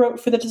piece that I wrote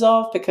for The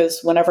Dissolve,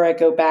 because whenever I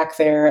go back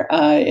there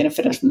in a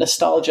fit of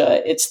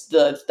nostalgia, it's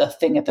the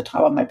thing at the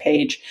top of my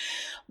page.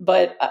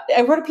 But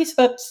I wrote a piece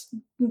about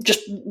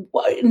just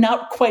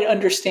not quite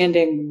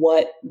understanding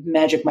what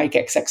Magic Mike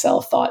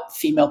XXL thought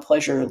female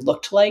pleasure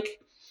looked like,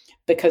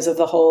 because of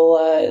the whole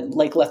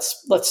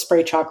let's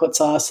spray chocolate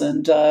sauce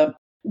and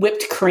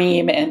whipped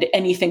cream and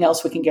anything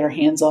else we can get our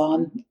hands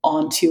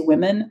onto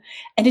women.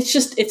 And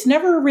it's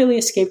never really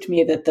escaped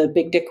me that the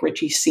Big Dick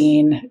Ritchie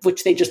scene,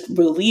 which they just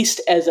released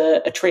as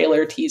a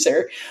trailer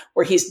teaser,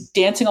 where he's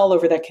dancing all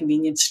over that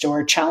convenience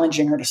store,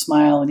 challenging her to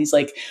smile. And he's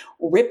like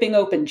ripping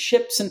open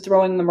chips and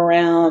throwing them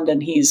around.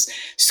 And he's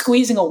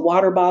squeezing a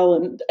water bottle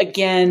and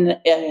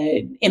again,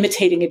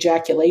 imitating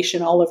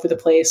ejaculation all over the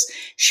place.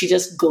 She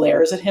just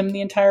glares at him the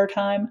entire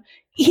time.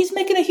 He's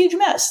making a huge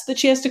mess that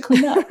she has to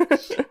clean up.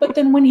 But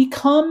then when he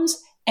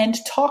comes and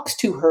talks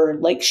to her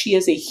like she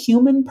is a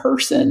human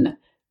person,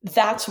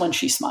 that's when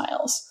she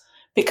smiles,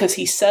 because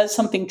he says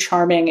something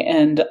charming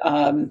and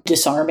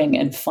disarming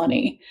and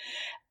funny.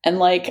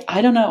 And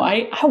I don't know,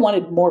 I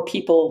wanted more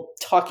people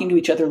talking to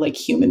each other like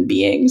human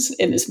beings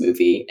in this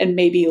movie, and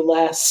maybe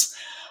less,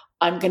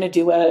 I'm going to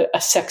do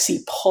a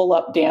sexy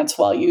pull-up dance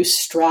while you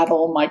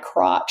straddle my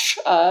crotch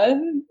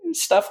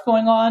stuff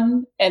going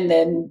on. And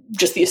then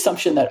just the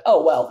assumption that,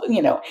 oh, well,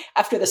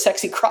 after the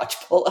sexy crotch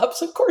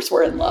pull-ups, of course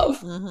we're in love.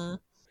 Mm-hmm.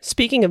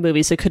 Speaking of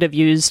movies that could have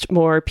used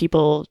more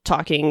people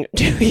talking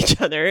to each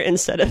other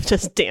instead of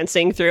just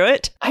dancing through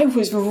it. I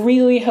was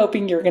really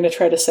hoping you were going to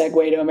try to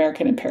segue to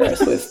American in Paris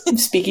with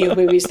speaking of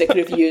movies that could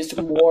have used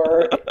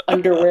more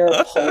underwear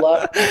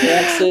pull-up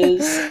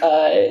dances.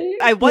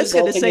 I was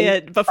going to say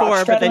it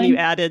before, but then you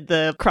added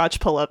the crotch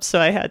pull-ups,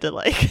 so I had to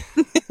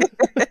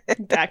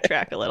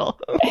backtrack a little.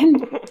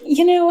 And,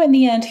 in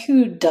the end,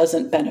 who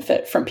doesn't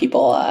benefit from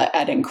people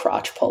adding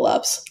crotch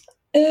pull-ups?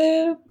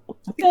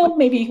 Well,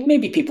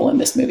 maybe people in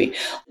this movie.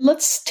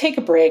 Let's take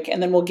a break,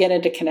 and then we'll get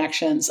into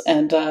connections,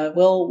 and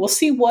we'll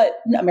see what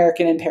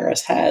American in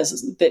Paris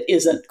has that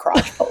isn't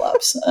crotch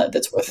pull-ups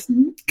that's worth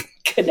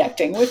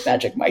connecting with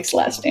Magic Mike's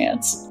Last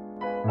Dance.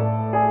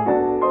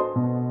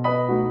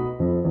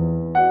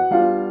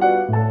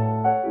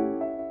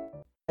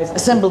 I've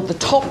assembled the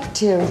top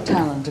tier of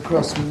talent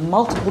across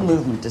multiple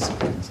movement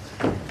disciplines,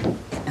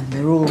 and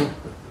they're all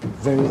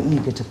very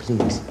eager to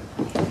please.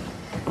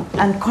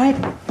 And quite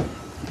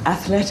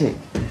athletic,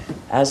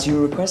 as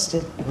you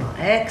requested.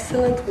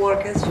 Excellent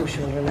work as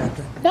usual,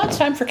 Renata. Now it's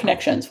time for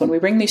Connections, when we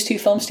bring these two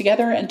films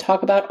together and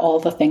talk about all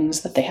the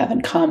things that they have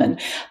in common.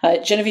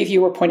 Genevieve,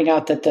 you were pointing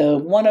out that the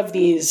one of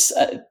these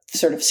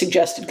sort of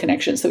suggested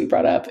connections that we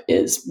brought up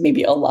is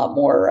maybe a lot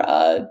more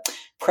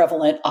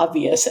prevalent,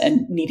 obvious,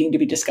 and needing to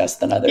be discussed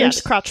than others. Yes,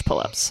 crotch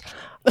pull-ups.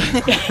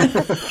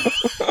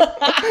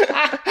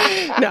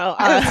 No,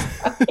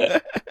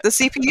 the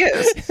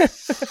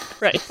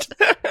CPUs. Right.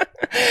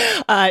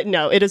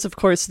 No, it is, of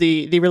course,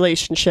 the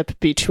relationship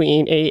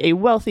between a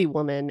wealthy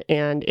woman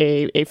and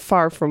a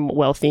far from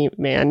wealthy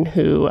man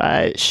who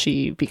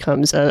she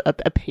becomes a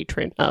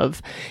patron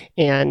of.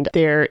 And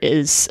there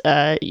is,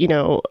 a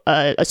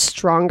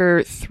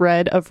stronger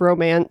thread of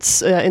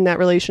romance in that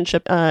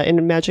relationship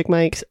in Magic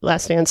Mike's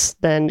Last Dance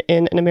than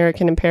in An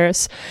American in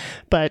Paris.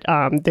 But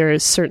there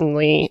is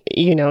certainly,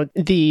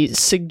 the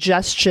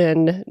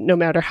suggestion, no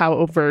matter how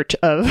overt,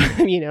 of,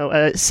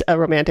 a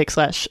romantic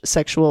 /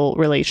 sexual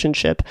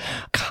relationship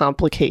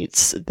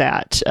complicates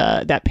that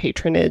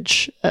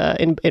patronage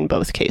in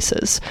both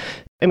cases.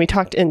 And we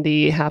talked in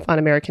the half on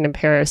American in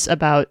Paris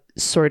about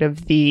sort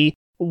of the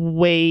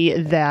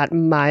way that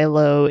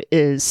Milo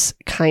is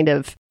kind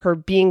of, her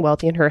being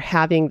wealthy and her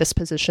having this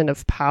position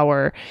of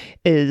power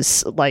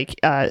is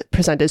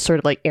presented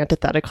sort of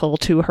antithetical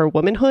to her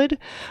womanhood,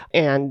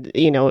 and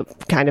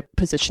kind of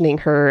positioning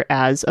her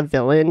as a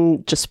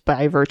villain just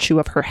by virtue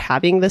of her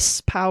having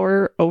this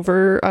power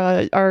over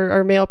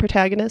our male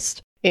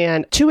protagonist.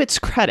 And to its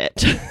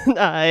credit,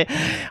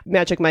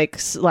 Magic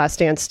Mike's Last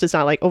Dance does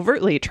not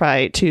overtly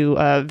try to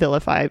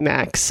vilify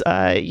Max.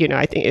 I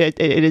think it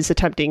is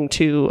attempting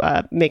to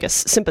make us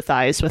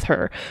sympathize with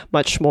her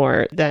much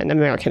more than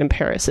American in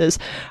Paris is.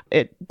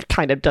 It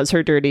kind of does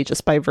her dirty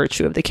just by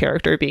virtue of the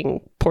character being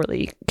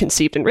poorly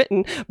conceived and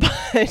written.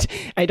 But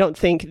I don't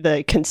think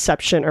the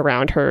conception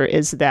around her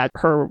is that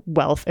her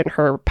wealth and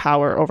her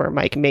power over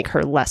Mike make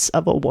her less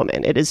of a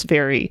woman. It is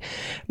very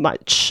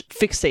much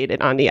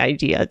fixated on the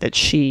idea that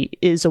she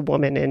is a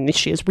woman and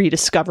she is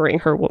rediscovering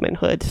her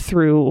womanhood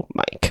through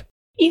Mike.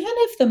 Even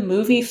if the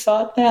movie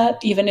thought that,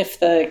 even if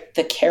the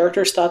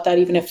characters thought that,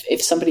 even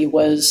if somebody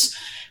was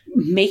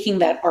making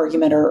that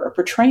argument or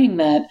portraying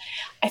that,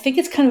 I think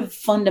it's kind of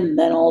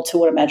fundamental to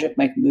what a Magic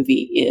Mike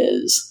movie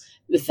is,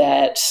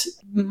 that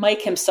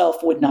Mike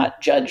himself would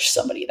not judge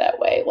somebody that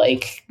way.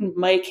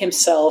 Mike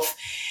himself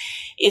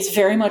is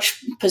very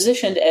much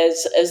positioned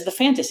as the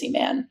fantasy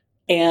man.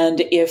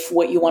 And if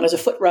what you want is a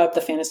foot rub,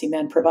 the fantasy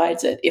man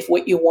provides it. If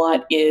what you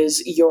want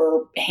is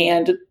your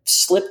hand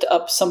slipped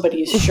up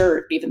somebody's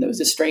shirt, even though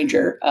it's a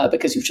stranger,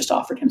 because you've just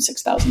offered him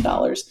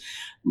 $6,000,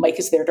 Mike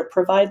is there to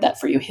provide that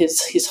for you.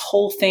 His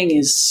whole thing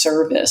is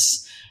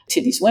service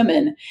to these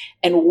women.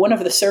 And one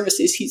of the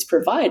services he's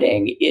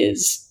providing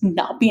is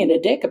not being a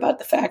dick about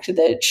the fact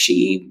that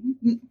she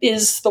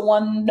is the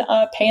one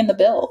paying the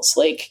bills.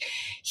 Like,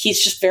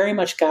 he's just very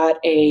much got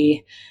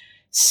a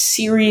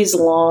series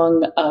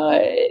long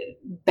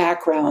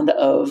background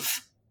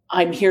of,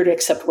 I'm here to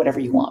accept whatever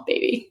you want,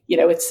 baby. You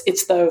know,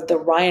 it's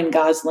the Ryan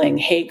Gosling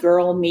 "Hey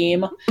girl"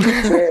 meme,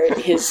 where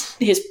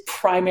his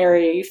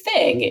primary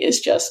thing is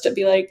just to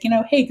be like, you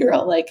know, hey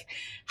girl, like,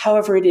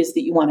 however it is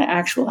that you want to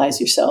actualize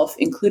yourself,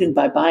 including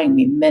by buying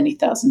me many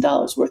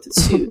 $1,000s worth of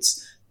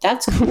suits.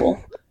 That's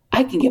cool.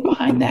 I can get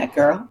behind that,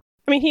 girl.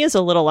 I mean, he is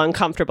a little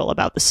uncomfortable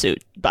about the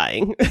suit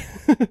buying.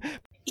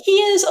 He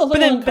is a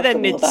little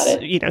uncomfortable about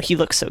it. You know, he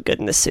looks so good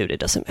in the suit, it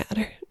doesn't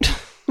matter.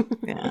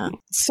 Yeah.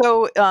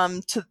 So,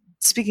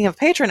 speaking of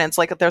patronage,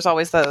 like, there's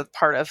always the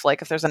part of,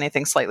 like, if there's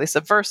anything slightly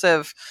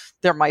subversive,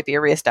 there might be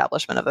a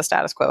reestablishment of the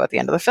status quo at the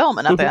end of the film.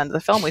 And at the end of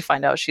the film, we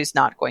find out she's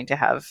not going to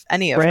have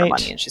any of her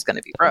money, and she's going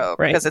to be broke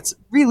because it's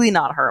really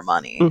not her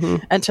money.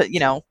 And to,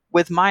 you know,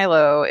 with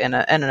Milo in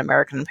An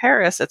American in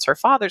Paris, it's her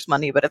father's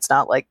money, but it's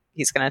not like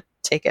he's going to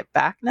take it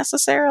back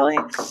necessarily.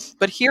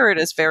 But here it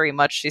is very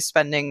much she's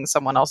spending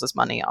someone else's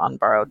money on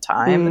borrowed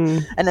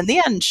time. And in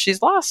the end,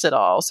 she's lost it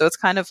all. So it's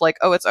kind of like,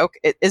 oh, it's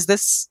okay. Is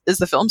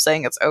the film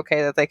saying it's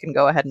okay that they can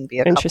go ahead and be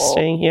a couple?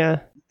 Interesting, yeah.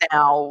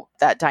 Now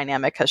that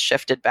dynamic has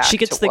shifted back. She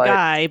gets the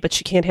guy, but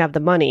she can't have the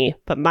money.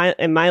 But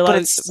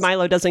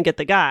Milo doesn't get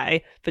the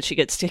guy, but she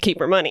gets to keep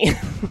her money.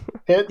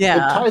 It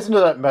ties into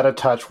that meta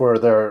touch where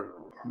they're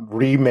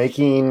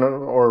remaking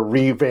or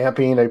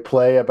revamping a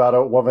play about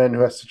a woman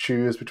who has to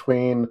choose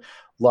between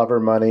love or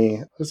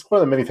money. It's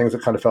one of the many things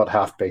that kind of felt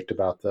half-baked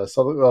about this.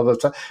 So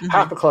it's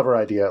half a clever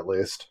idea, at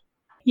least.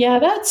 Yeah,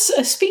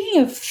 that's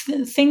speaking of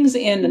things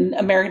in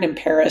American in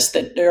Paris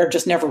that are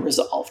just never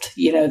resolved.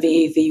 You know,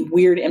 the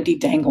weird, empty,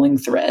 dangling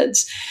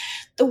threads.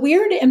 The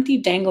weird, empty,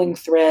 dangling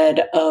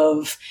thread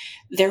of,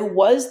 there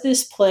was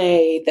this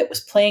play that was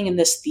playing in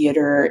this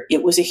theater.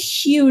 It was a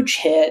huge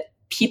hit.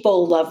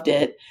 People loved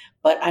it.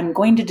 But I'm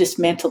going to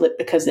dismantle it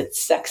because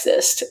it's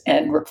sexist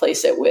and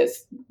replace it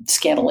with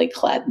scantily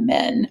clad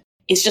men.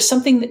 It's just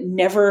something that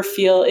never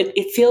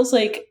it feels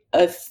like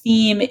a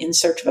theme in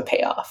search of a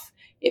payoff.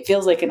 It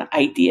feels like an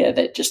idea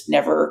that just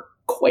never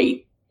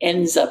quite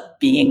ends up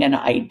being an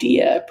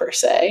idea per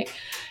se.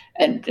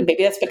 And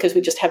maybe that's because we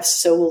just have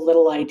so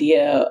little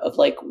idea of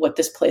like what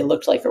this play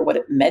looked like or what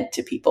it meant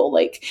to people.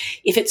 Like,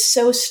 if it's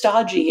so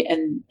stodgy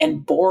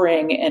and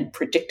boring and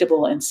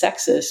predictable and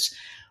sexist,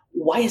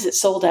 why is it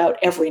sold out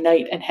every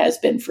night and has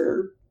been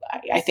for,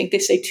 I think they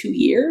say 2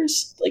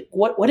 years? Like,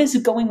 what is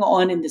going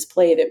on in this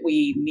play that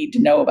we need to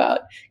know about?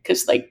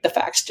 Because, like, the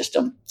facts just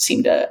don't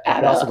seem to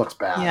add up. It also looks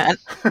bad. Yeah.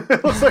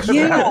 It looks like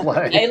a bad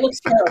play. It looks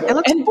terrible. It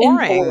looks and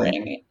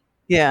boring.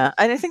 Yeah,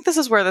 and I think this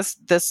is where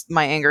this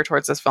my anger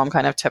towards this film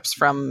kind of tips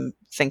from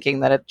thinking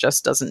that it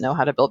just doesn't know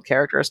how to build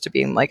characters to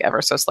being like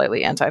ever so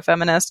slightly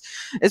anti-feminist,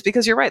 is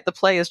because you're right. The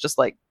play is just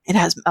like, it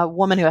has a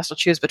woman who has to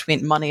choose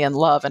between money and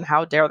love, and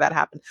how dare that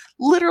happen?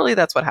 Literally,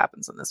 that's what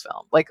happens in this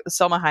film. Like,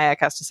 Selma Hayek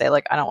has to say,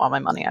 like, I don't want my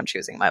money, I'm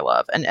choosing my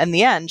love. And in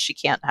the end, she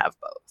can't have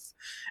both.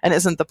 And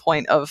isn't the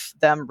point of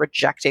them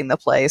rejecting the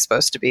play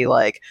supposed to be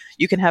like,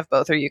 you can have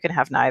both or you can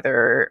have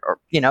neither, or,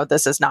 you know,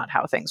 this is not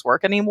how things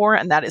work anymore?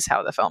 And that is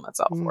how the film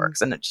itself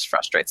works. And it just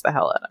frustrates the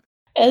hell out of me.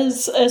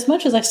 As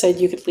much as I said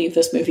you could leave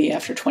this movie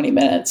after 20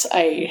 minutes,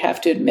 I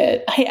have to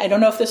admit, I don't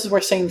know if this is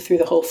worth saying through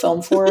the whole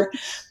film for,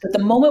 but the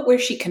moment where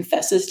she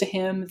confesses to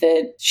him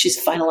that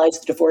she's finalized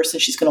the divorce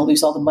and she's going to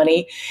lose all the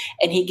money,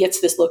 and he gets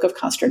this look of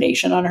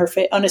consternation on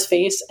on his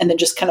face, and then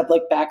just kind of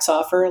like backs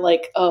off her,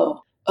 like,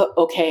 oh,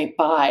 okay,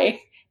 bye.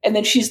 And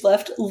then she's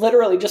left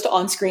literally just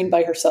on screen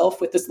by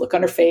herself with this look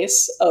on her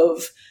face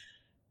of,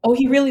 oh,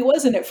 he really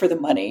was in it for the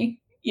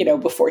money, you know,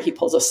 before he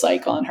pulls a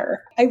psych on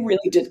her. I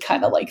really did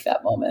kind of like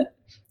that moment.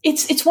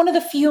 It's one of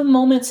the few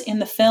moments in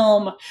the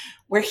film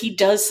where he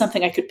does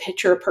something I could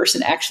picture a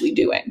person actually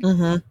doing,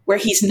 where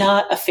he's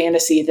not a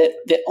fantasy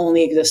that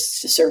only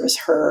exists to service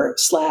her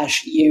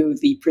 / you,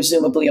 the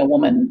presumably a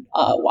woman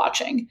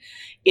watching.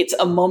 It's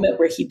a moment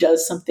where he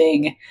does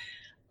something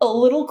a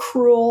little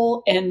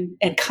cruel and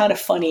kind of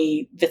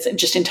funny that's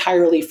just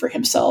entirely for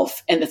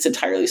himself and that's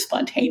entirely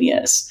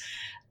spontaneous.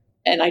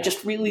 And I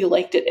just really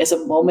liked it as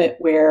a moment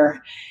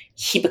where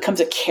he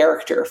becomes a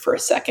character for a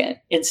second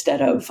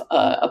instead of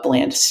a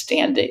bland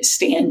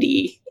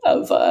standee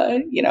of a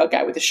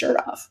guy with his shirt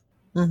off.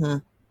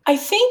 I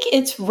think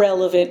it's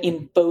relevant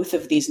in both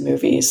of these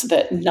movies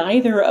that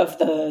neither of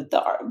the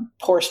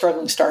poor,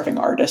 struggling, starving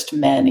artist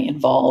men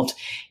involved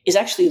is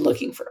actually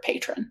looking for a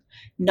patron.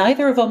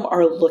 Neither of them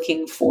are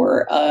looking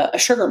for a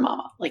sugar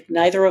mama. Like,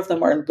 neither of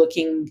them are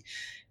looking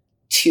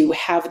to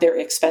have their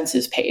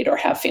expenses paid or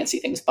have fancy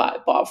things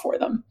bought for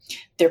them.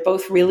 They're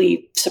both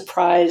really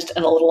surprised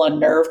and a little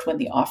unnerved when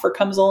the offer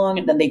comes along,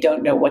 and then they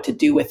don't know what to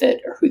do with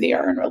it or who they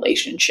are in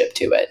relationship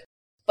to it.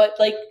 But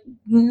like,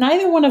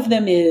 neither one of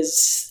them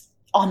is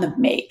on the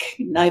make.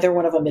 Neither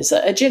one of them is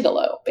a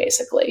gigolo,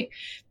 basically.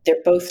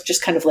 They're both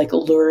just kind of like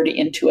lured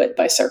into it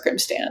by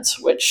circumstance,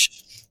 which,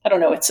 I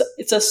don't know,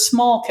 it's a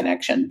small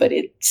connection, but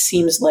it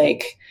seems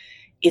like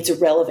it's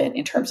relevant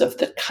in terms of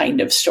the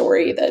kind of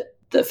story that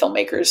the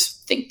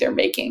filmmakers think they're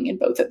making in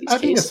both of these cases. I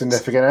think it's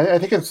significant. I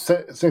think it's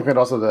significant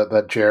also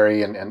that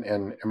Jerry and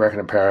American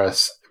in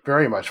Paris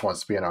very much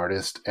wants to be an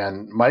artist,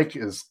 and Mike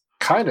is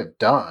kind of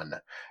done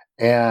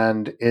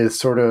and is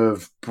sort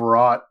of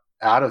brought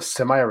out of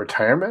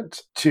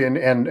semi-retirement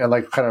and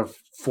like kind of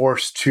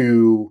forced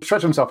to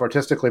stretch himself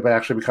artistically by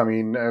actually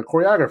becoming a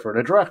choreographer and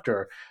a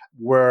director.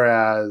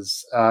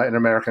 Whereas in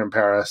American in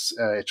Paris,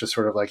 it's just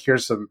sort of like,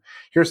 here's some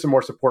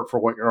more support for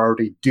what you're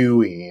already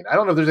doing. I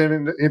don't know if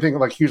there's anything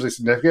like hugely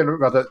significant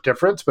about that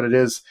difference, but it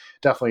is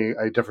definitely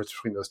a difference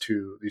between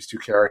these two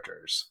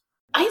characters.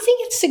 I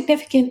think it's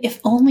significant, if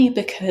only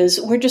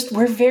because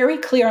we're very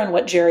clear on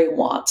what Jerry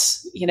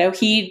wants. You know,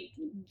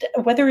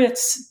 whether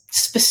it's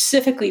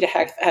specifically to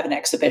have an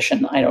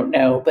exhibition, I don't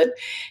know, but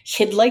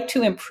he'd like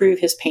to improve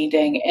his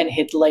painting and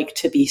he'd like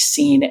to be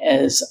seen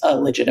as a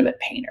legitimate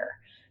painter.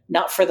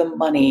 Not for the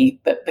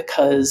money, but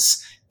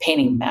because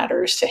painting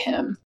matters to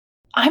him.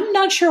 I'm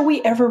not sure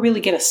we ever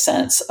really get a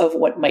sense of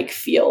what Mike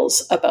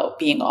feels about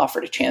being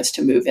offered a chance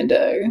to move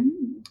into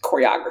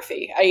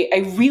choreography.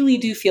 I really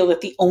do feel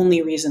that the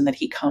only reason that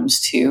he comes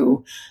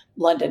to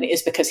London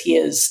is because he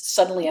is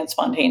suddenly and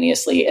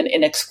spontaneously and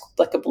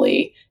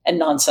inexplicably and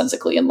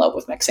nonsensically in love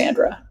with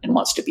Maxandra and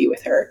wants to be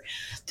with her.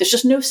 There's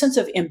just no sense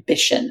of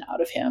ambition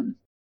out of him.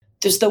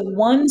 There's the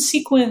one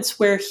sequence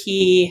where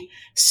he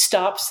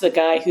stops the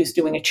guy who's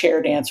doing a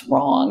chair dance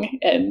wrong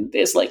and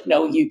is like,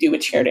 no, you do a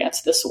chair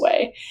dance this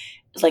way.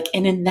 Like,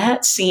 and in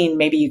that scene,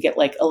 maybe you get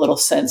like a little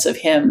sense of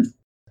him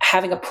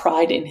having a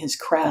pride in his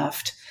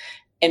craft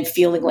and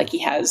feeling like he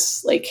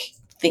has like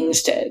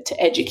things to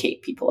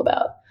educate people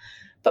about.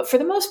 But for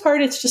the most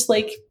part, it's just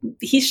like,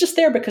 he's just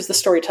there because the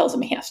story tells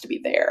him he has to be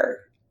there.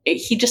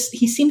 He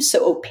seems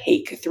so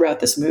opaque throughout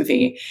this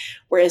movie,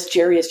 whereas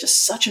Jerry is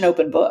just such an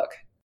open book.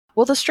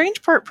 Well, the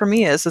strange part for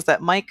me is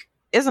that Mike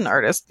is an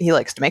artist. He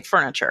likes to make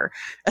furniture,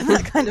 and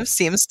that kind of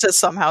seems to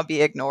somehow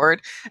be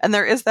ignored. And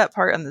there is that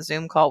part on the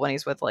Zoom call when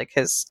he's with like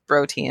his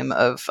bro team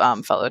of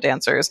fellow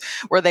dancers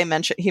where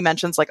he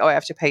mentions like, oh, I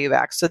have to pay you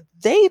back. So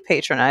they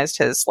patronized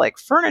his like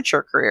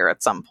furniture career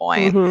at some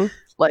point. Mm-hmm.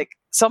 Like,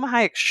 Salma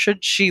Hayek,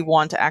 should she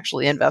want to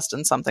actually invest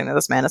in something that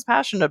this man is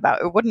passionate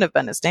about, it wouldn't have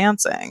been his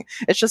dancing.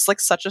 It's just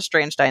like such a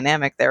strange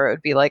dynamic there. It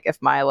would be like if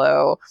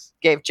Milo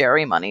gave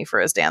Jerry money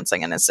for his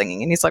dancing and his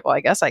singing, and he's like, well,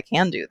 I guess I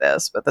can do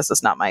this, but this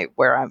is not my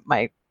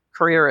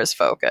career is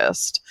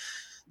focused.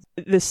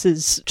 This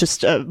is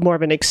just more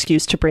of an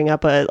excuse to bring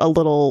up a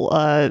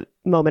little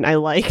moment I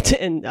liked.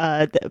 And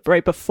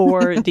right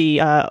before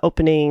the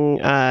opening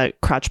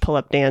crotch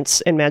pull-up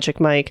dance in Magic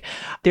Mike,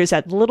 there's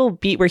that little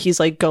beat where he's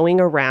like going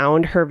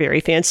around her very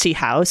fancy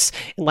house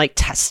and like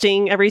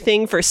testing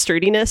everything for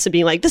sturdiness and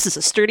being like, this is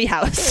a sturdy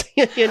house,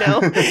 you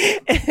know?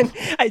 And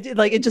I did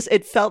like,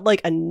 it felt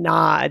like a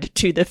nod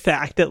to the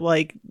fact that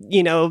like,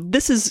 you know,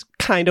 this is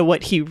kind of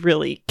what he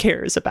really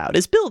cares about,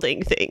 is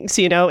building things,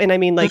 you know? And I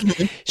mean, like,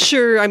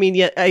 sure, I mean,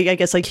 yeah, I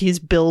guess like he's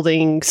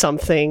building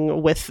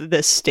something with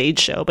this stage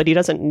show, but he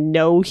doesn't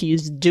know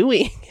he's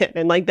doing it.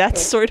 And like,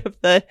 that's sort of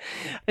and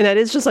that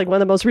is just like one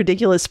of the most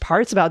ridiculous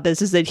parts about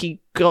this, is that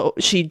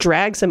she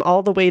drags him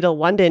all the way to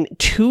London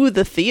to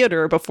the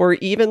theater before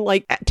even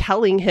like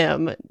telling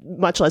him,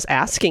 much less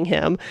asking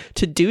him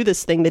to do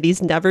this thing that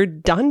he's never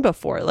done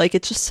before. Like,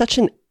 it's just such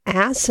an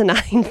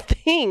asinine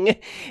thing,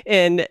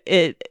 and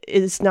it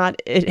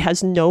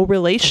has no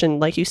relation,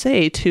 like you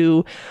say,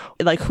 to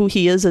like who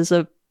he is as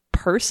a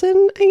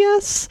person. I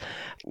guess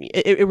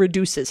it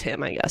reduces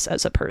him, I guess,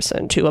 as a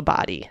person to a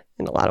body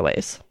in a lot of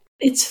ways.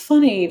 It's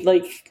funny,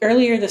 like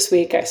earlier this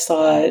week I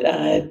saw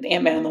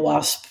Ant-Man and the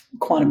Wasp: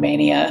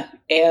 Quantumania,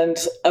 and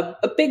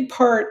a big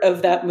part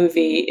of that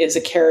movie is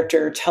a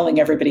character telling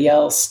everybody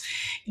else,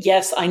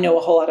 yes, I know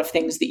a whole lot of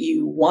things that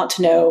you want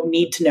to know,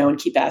 need to know, and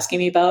keep asking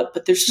me about,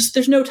 but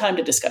there's no time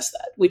to discuss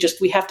that.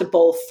 We have to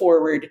bowl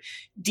forward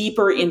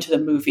deeper into the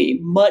movie,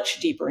 much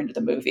deeper into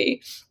the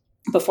movie,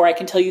 before I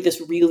can tell you this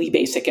really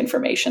basic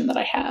information that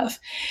I have.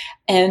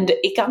 And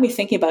it got me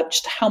thinking about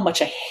just how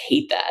much I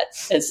hate that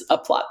as a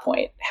plot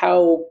point,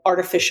 how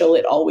artificial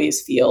it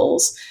always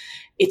feels.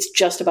 It's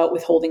just about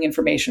withholding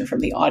information from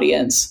the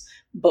audience,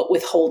 but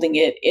withholding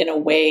it in a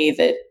way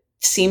that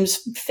seems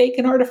fake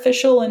and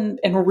artificial and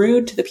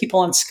rude to the people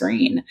on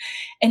screen.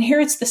 And here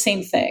it's the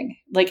same thing.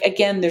 Like,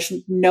 again, there's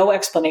no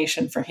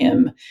explanation for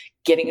him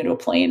getting into a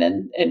plane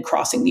and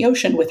crossing the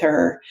ocean with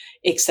her,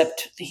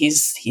 except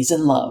he's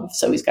in love.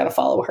 So he's got to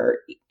follow her.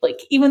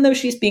 Like, even though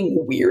she's being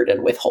weird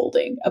and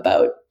withholding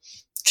about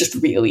just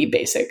really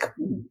basic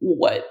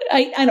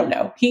I don't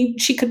know.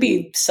 She could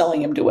be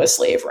selling him to a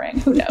slave ring.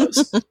 Who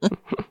knows?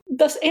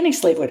 thus any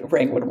slave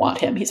ring would want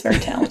him. He's very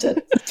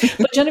talented.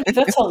 But Genevieve,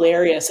 that's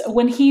hilarious.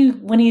 When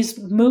he's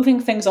moving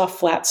things off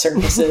flat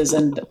surfaces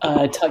and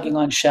tugging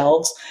on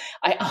shelves,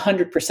 I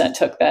 100%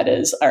 took that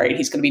as, all right,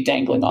 he's going to be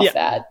dangling off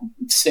that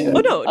soon.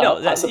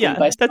 Oh,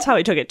 that's how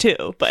I took it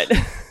too. But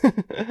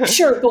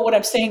sure, but what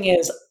I'm saying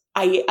is,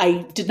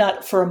 I did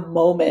not for a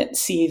moment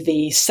see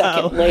the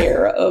second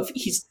layer of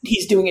he's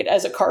doing it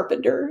as a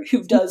carpenter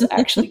who does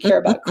actually care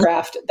about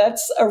craft.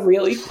 That's a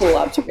really cool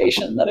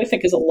observation that I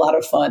think is a lot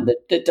of fun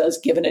that does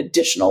give an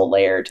additional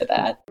layer to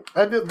that.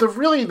 And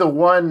the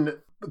one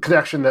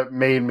connection that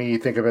made me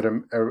think of it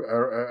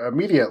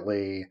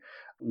immediately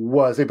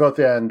was they both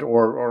end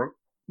or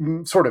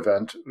sort of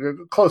end,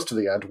 close to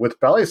the end, with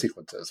ballet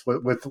sequences.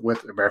 With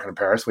American in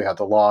Paris, we had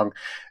the long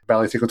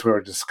ballet sequence we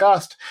already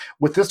discussed.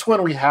 With this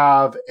one, we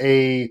have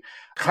a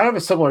kind of a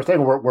similar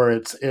thing where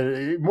it's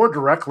more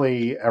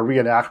directly a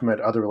reenactment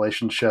of the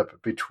relationship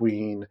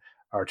between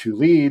our two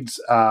leads,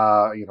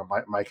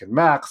 Mike and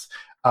Max.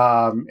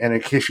 And in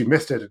case you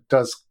missed it, it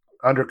does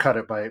undercut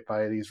it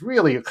by these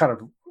really kind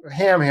of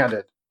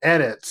ham-handed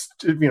edits,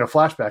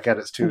 flashback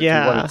edits to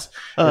what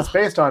it's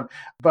based on.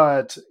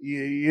 But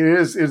it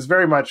is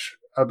very much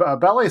a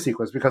ballet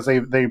sequence because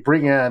they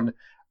bring in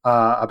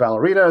a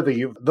ballerina.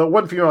 The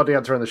one female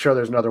dancer in the show,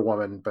 there's another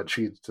woman, but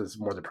she is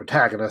more the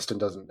protagonist and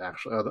doesn't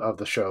actually of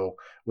the show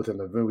within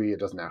the movie. It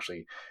doesn't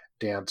actually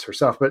dance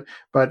herself,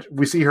 but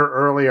we see her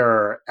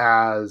earlier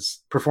as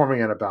performing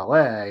in a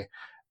ballet.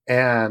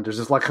 And there's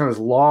this kind of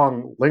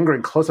long,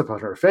 lingering close-up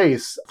on her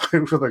face,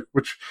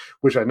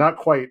 which I'm not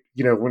quite,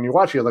 when you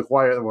watch it, you're like,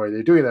 why are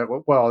they doing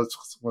that? Well,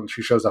 it's when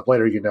she shows up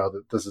later,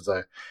 that this is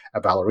a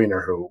ballerina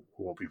who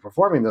will be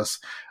performing this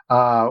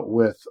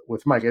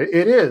with Mike.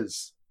 It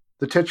is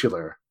the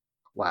titular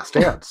Last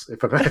Dance,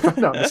 if I'm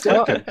not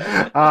mistaken.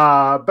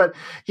 But,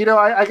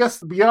 I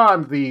guess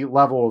beyond the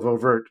level of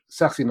overt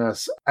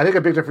sexiness, I think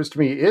a big difference to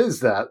me is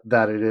that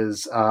it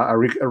is a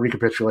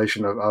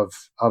recapitulation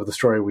of the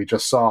story we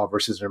just saw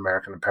versus An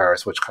American in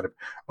Paris, which kind of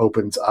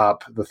opens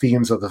up the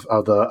themes of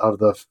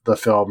the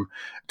film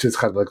to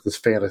kind of like this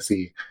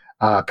fantasy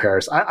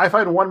Paris. I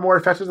find one more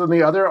effective than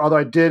the other, although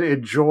I did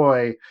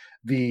enjoy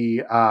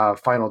the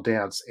final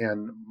dance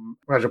in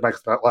Magic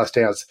Mike's Last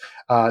Dance.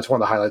 It's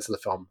one of the highlights of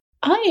the film.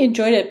 I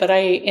enjoyed it, but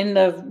in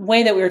the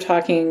way that we were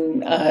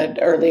talking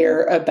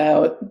earlier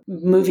about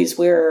movies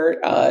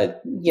where,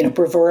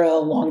 bravura,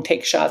 long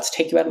take shots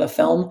take you out of the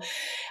film,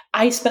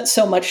 I spent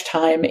so much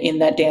time in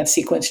that dance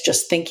sequence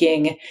just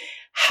thinking,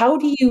 how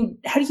do you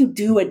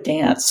do a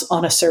dance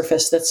on a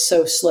surface that's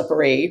so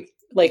slippery?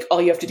 Like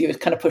all you have to do is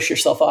kind of push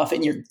yourself off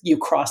and you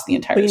cross the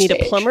entire stage. You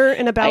need a plumber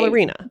and a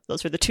ballerina.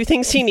 Those were the two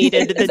things he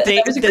needed.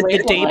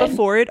 The day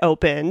before it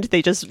opened,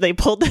 they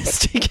pulled this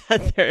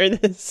together.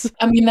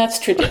 I mean, that's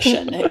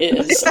tradition.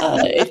 It's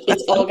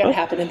all got to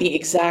happen in the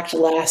exact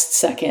last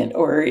second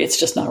or it's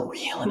just not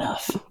real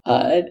enough.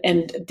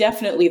 And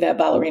definitely that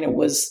ballerina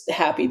was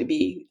happy to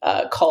be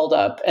called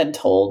up and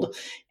told,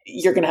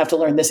 you're going to have to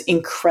learn this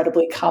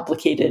incredibly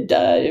complicated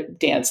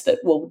dance that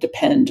will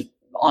depend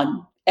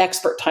on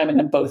expert timing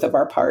on both of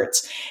our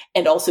parts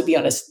and also be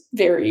on a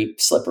very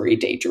slippery,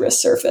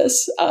 dangerous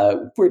surface.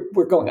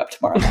 We're going up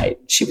tomorrow night.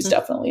 She was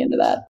definitely into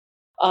that.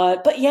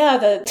 But yeah,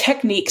 the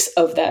techniques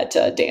of that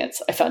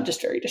dance I found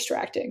just very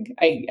distracting.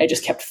 I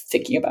just kept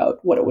thinking about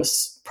what it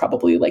was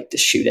probably like to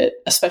shoot it,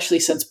 especially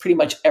since pretty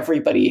much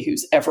everybody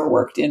who's ever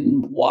worked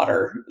in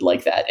water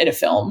like that in a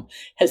film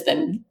has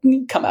then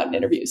come out in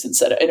interviews and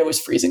said it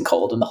was freezing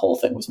cold and the whole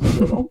thing was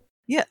brutal.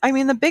 Yeah, I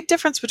mean, the big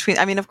difference between,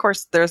 of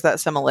course, there's that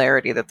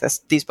similarity that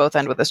these both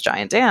end with this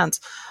giant dance.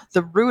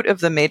 The root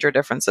of the major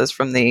differences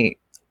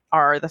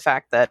are the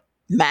fact that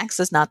Max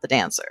is not the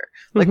dancer.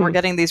 Like, we're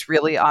getting these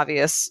really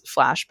obvious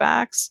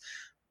flashbacks,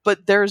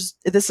 but this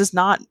is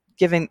not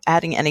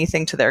adding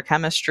anything to their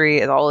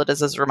chemistry. All it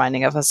is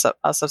reminding us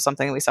of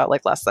something we saw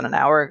like less than an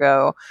hour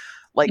ago.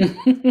 Like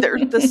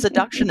the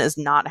seduction is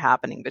not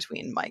happening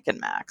between Mike and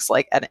Max,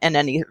 like in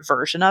any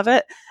version of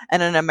it.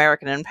 And in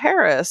American in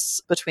Paris,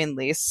 between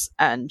Lise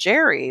and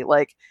Jerry,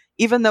 like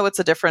even though it's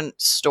a different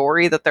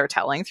story that they're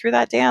telling through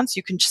that dance,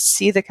 you can just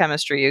see the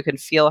chemistry. You can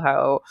feel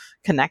how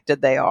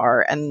connected they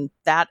are, and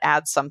that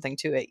adds something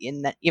to it.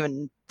 In that,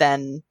 even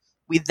then,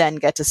 we then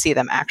get to see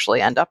them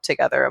actually end up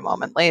together a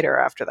moment later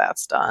after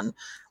that's done.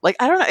 Like,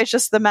 I don't know. It's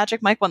just the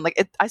Magic Mike one.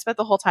 Like, I spent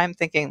the whole time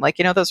thinking, like,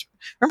 those,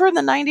 remember in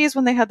the 90s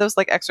when they had those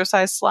like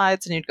exercise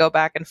slides and you'd go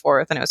back and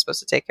forth and it was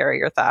supposed to take care of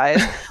your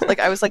thighs? Like,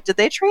 I was like, did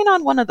they train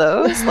on one of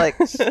those? Like,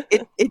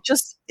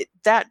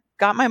 that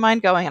got my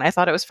mind going, and I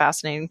thought it was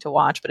fascinating to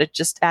watch, but it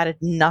just added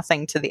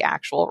nothing to the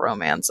actual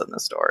romance in the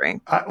story.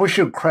 We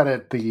should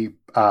credit the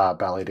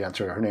ballet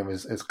dancer. Her name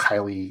is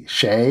Kylie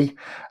Shea.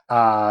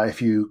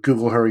 If you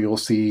Google her, you'll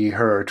see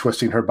her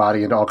twisting her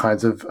body into all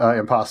kinds of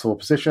impossible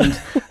positions.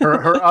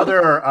 Her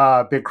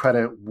other big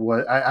credit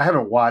was I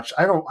haven't watched.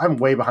 I'm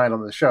way behind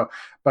on the show,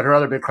 but her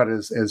other big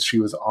credit is she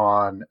was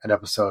on an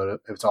episode of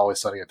It's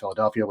Always Sunny in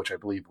Philadelphia, which I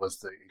believe was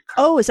the.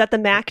 Is that the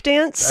Mac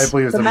dance? I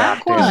believe it was the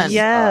Mac dance.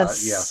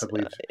 Yes, yes, I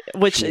believe.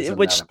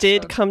 Which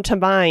did come to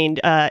mind,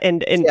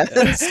 and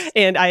Yes.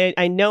 and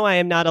I know I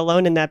am not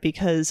alone in that,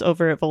 because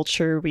over at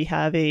Vulture we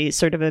have a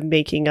sort of a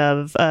making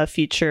of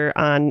feature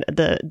on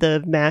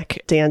the Mac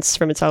dance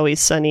from It's Always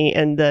Sunny,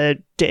 and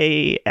the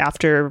day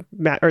after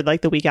or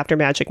like the week after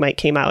Magic Mike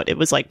came out, it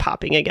was like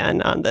popping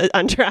again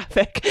on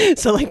traffic.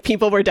 So like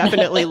people were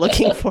definitely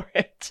looking for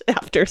it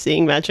after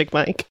seeing Magic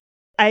Mike.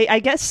 I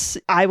guess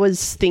I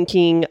was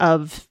thinking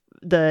of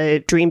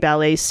the Dream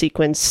Ballet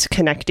sequence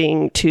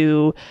connecting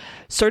to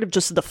sort of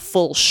just the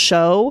full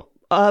show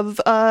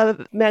of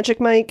Magic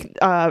Mike,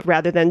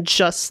 rather than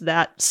just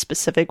that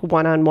specific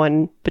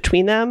one-on-one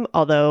between them.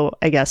 Although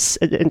I guess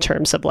in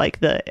terms of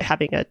like the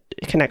having a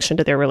connection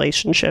to their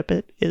relationship,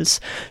 it is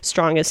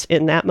strongest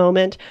in that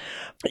moment.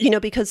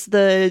 Because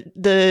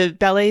the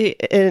ballet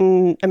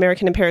in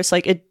American in Paris,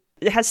 like it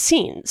has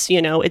scenes,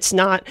 it's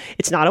not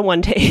a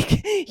one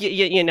take,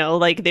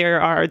 like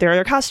there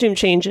are costume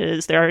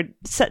changes, there are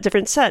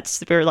different sets,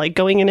 they're like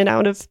going in and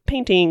out of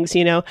paintings,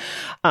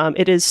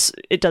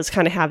 it does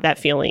kind of have that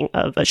feeling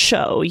of a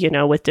show,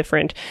 with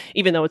different,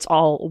 even though it's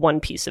all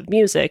one piece of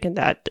music, and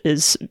that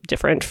is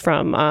different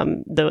from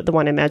the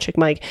one in Magic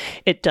Mike,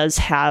 it does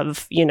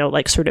have,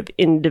 like sort of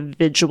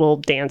individual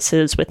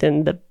dances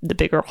within the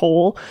bigger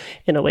whole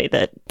in a way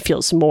that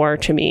feels more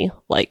to me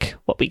like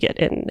what we get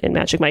in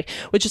Magic Mike,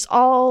 which is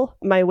all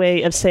my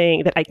way of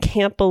saying that I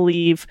can't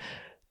believe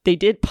they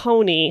did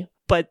Pony,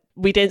 but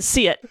we didn't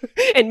see it,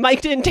 and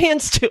Mike didn't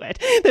dance to it.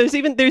 There's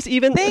even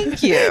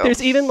thank you.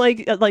 There's even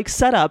like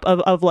setup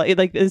of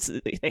like this,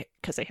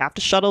 because they have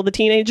to shuttle the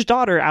teenage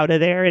daughter out of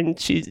there, and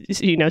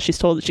she's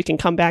told that she can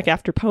come back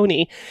after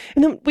Pony,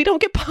 and then we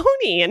don't get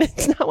Pony, and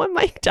it's not what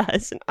Mike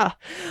does. And,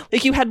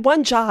 like you had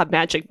one job,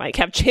 Magic Mike,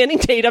 have Channing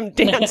Tatum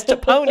dance to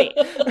Pony.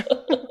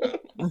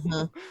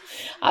 Mm-hmm.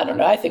 I don't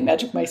know. I think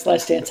Magic Mike's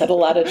Last Dance had a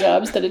lot of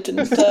jobs that it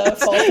didn't fall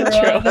through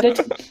on,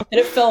 that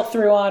it fell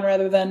through on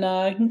rather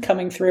than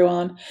coming through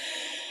on.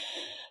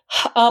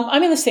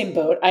 I'm in the same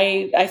boat.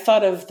 I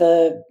thought of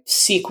the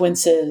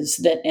sequences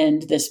that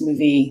end this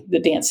movie, the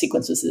dance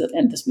sequences that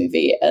end this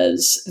movie,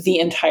 as the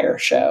entire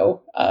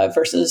show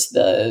versus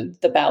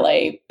the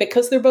ballet,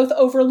 because they're both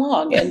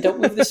overlong and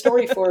don't move the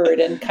story forward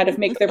and kind of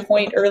make their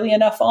point early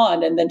enough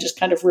on, and then just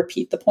kind of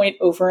repeat the point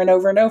over and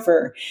over and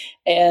over,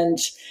 and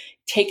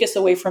take us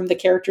away from the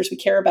characters we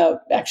care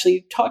about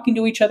actually talking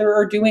to each other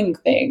or doing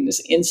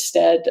things,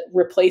 instead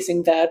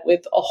replacing that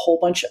with a whole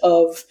bunch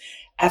of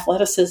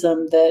athleticism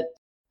that,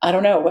 I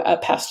don't know,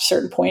 past a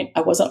certain point,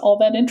 I wasn't all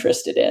that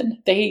interested in.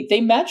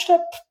 They matched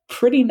up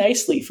pretty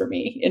nicely for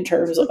me in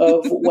terms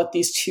of what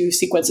these two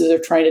sequences are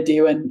trying to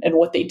do and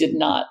what they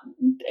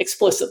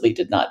explicitly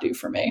did not do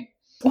for me.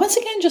 Once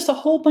again, just a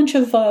whole bunch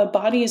of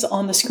bodies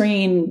on the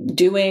screen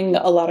doing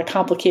a lot of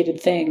complicated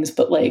things,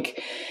 but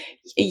like,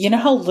 you know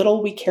how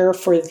little we care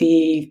for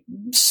the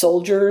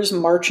soldiers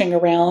marching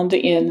around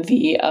in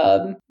the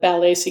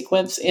ballet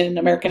sequence in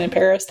American in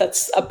Paris?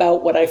 That's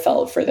about what I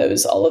felt for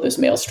all of those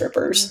male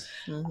strippers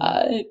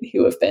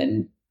who have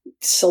been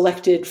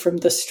selected from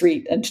the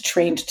street and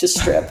trained to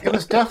strip. It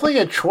was definitely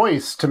a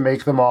choice to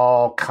make them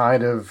all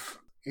kind of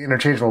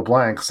interchangeable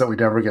blanks that we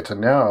never get to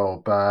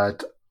know,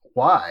 but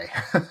why?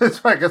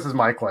 That's I guess is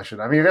my question.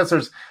 I mean, I guess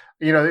there's,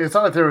 it's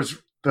not like there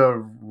was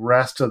the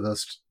rest of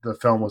the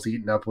film was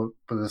eaten up with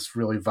this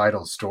really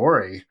vital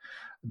story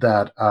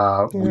that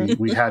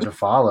we had to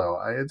follow.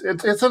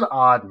 It's an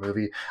odd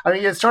movie. I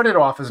mean, it started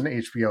off as an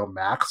HBO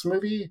Max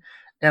movie,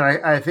 and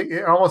I think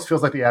it almost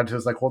feels like the attitude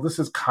is like, well, this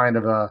is kind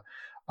of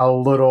a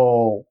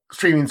little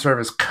streaming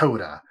service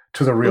coda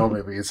to the real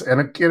movies, and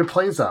it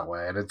plays that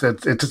way, and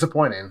it's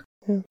disappointing.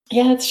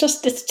 Yeah, it's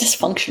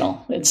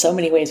dysfunctional in so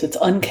many ways. It's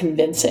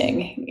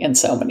unconvincing in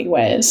so many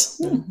ways.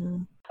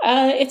 Mm-hmm.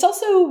 It's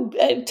also,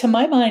 to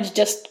my mind,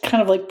 just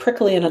kind of like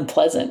prickly and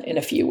unpleasant in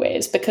a few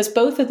ways, because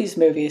both of these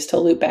movies, to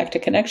loop back to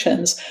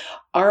Connections,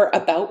 are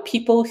about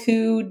people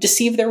who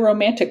deceive their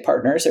romantic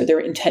partners or their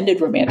intended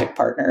romantic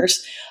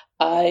partners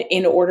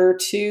in order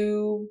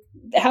to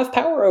have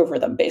power over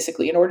them,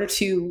 basically, in order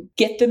to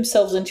get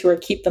themselves into or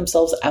keep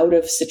themselves out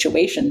of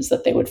situations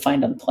that they would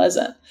find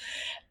unpleasant.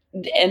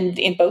 And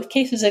in both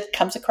cases, it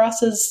comes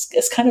across as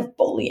kind of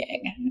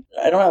bullying.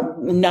 I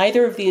don't know.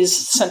 Neither of these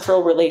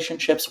central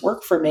relationships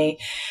work for me.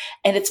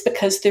 And it's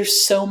because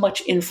there's so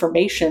much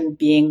information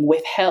being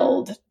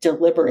withheld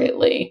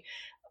deliberately,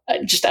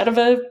 just out of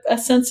a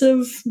sense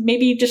of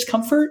maybe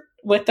discomfort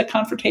with the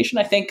confrontation.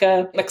 I think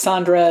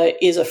Alexandra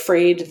is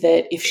afraid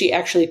that if she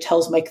actually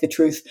tells Mike the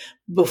truth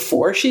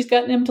before she's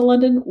gotten him to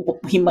London,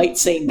 he might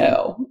say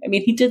no. I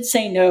mean, he did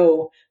say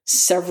no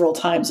several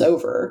times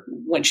over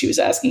when she was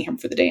asking him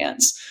for the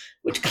dance.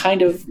 which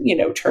kind of,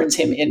 turns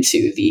him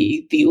into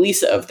the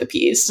Lisa of the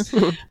piece.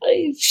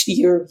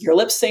 Your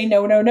lips say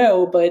no, no,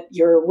 no, but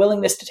your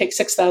willingness to take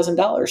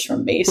 $6,000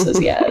 from me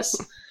says yes.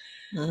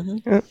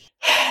 Mm-hmm.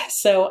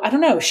 So I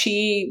don't know.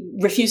 She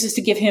refuses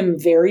to give him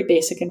very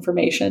basic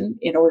information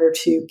in order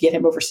to get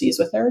him overseas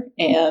with her.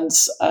 And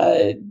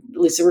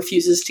Lisa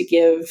refuses to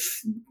give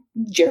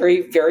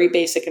Jerry very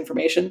basic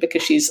information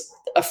because she's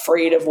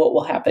afraid of what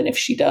will happen if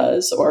she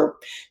does, or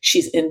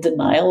she's in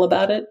denial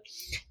about it.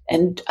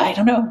 And I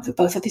don't know,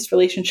 both of these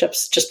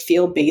relationships just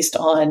feel based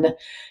on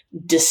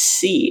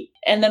deceit.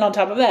 And then on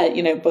top of that,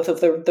 both of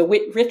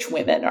the rich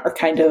women are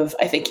kind of,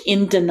 I think,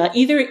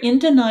 either in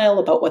denial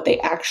about what they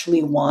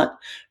actually want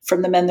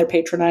from the men they're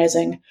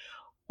patronizing,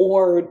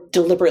 or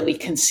deliberately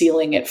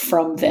concealing it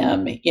from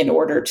them in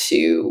order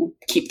to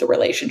keep the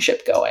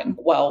relationship going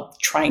while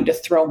trying to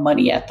throw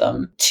money at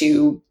them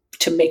to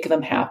make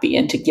them happy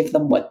and to give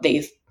them what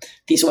these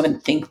women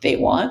think they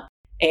want.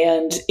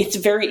 And it's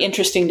very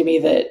interesting to me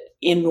that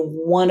in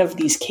one of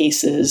these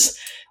cases,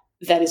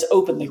 that is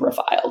openly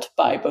reviled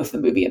by both the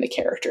movie and the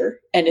character,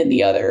 and in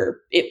the other,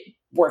 it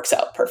works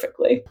out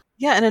perfectly.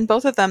 Yeah, and in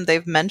both of them,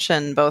 they've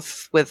mentioned,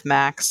 both with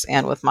Max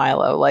and with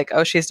Milo, like,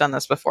 oh, she's done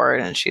this before,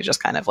 and she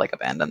just kind of like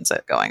abandons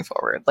it going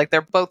forward. Like,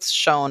 they're both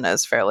shown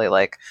as fairly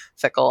like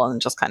fickle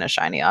and just kind of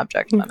shiny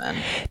object women.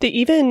 They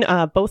even,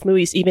 both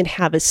movies even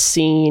have a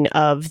scene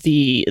of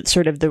the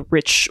sort of the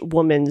rich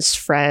woman's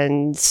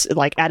friends,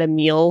 like at a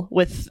meal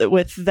with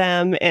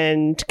them,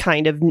 and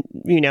kind of,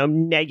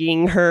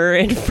 negging her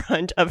in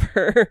front of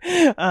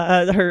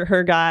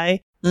her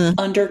guy.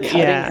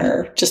 Undercutting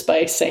her just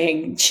by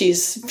saying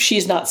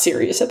she's not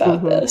serious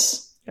about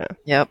this. Yeah.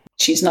 Yep.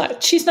 She's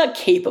not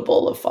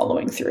capable of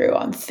following through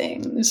on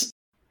things.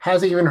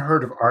 Hasn't even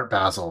heard of Art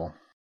Basel.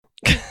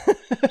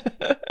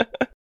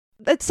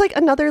 It's like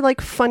another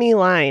like funny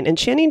line, and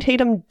Channing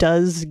Tatum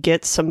does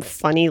get some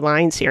funny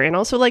lines here. And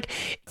also, like,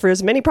 for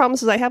as many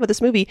problems as I have with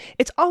this movie,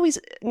 it's always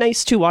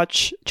nice to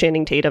watch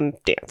Channing Tatum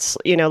dance.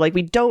 Like,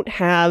 we don't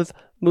have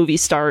movie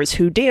stars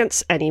who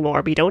dance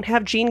anymore. We don't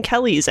have Gene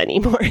Kellys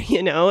anymore,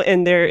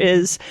 and there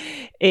is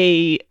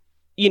a,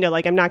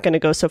 like, I'm not going to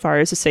go so far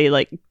as to say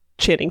like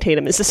Channing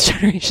Tatum is this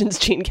generation's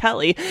Gene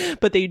Kelly,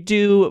 but they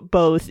do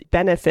both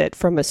benefit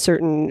from a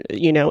certain,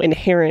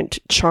 inherent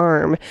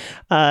charm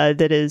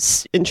that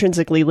is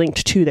intrinsically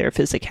linked to their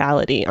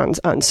physicality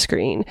on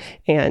screen.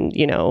 And,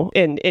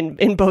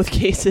 in both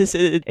cases,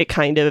 it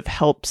kind of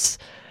helps,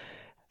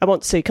 I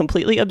won't say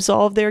completely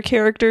absolve their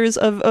characters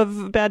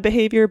of bad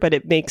behavior, but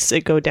it makes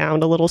it go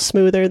down a little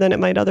smoother than it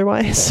might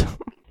otherwise.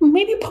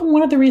 Maybe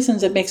one of the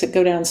reasons it makes it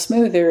go down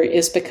smoother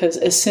is because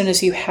as soon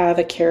as you have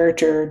a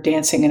character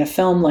dancing in a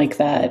film like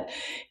that,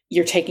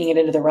 you're taking it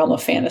into the realm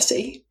of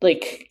fantasy.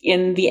 Like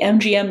in the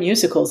MGM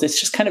musicals, it's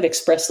just kind of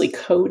expressly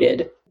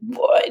coded.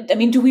 I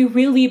mean, do we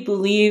really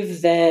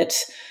believe that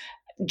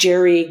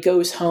Jerry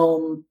goes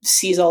home,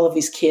 sees all of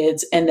these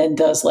kids, and then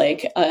does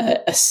like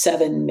a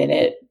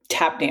 7-minute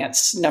tap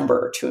dance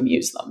number to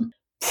amuse them?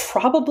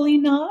 Probably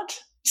not,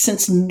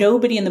 since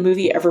nobody in the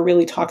movie ever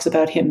really talks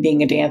about him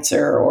being a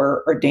dancer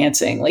or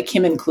dancing, like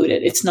him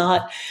included. It's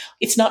not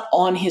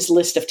on his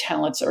list of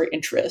talents or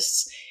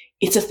interests.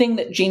 It's a thing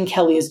that Gene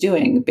Kelly is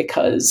doing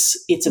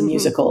because it's a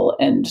musical,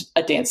 and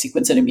a dance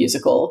sequence in a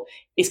musical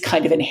is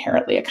kind of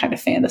inherently a kind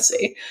of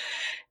fantasy.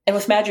 And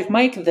with Magic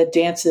Mike, the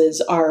dances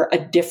are a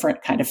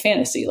different kind of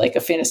fantasy, like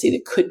a fantasy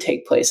that could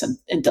take place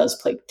and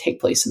does take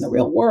place in the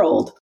real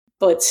world.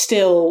 But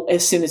still,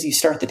 as soon as you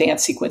start the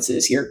dance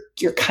sequences,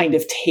 you're kind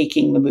of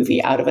taking the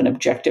movie out of an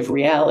objective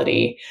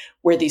reality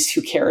where these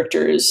two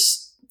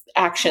characters'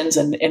 actions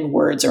and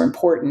words are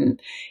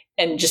important,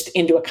 and just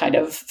into a kind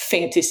of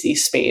fantasy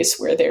space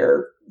where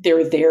they're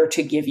there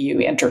to give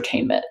you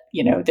entertainment.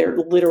 They're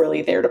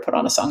literally there to put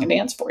on a song and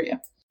dance for you.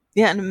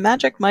 Yeah, and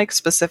Magic Mike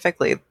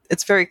specifically,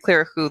 it's very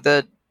clear who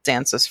the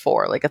dance is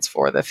for. Like, it's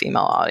for the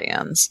female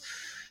audience.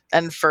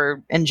 And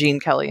Gene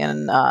Kelly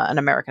and An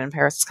American in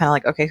Paris, it's kind of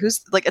like, okay,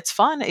 who's, like, it's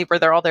fun where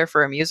they're all there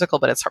for a musical,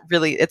 but it's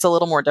a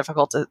little more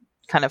difficult to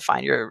kind of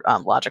find your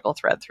logical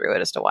thread through it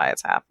as to why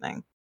it's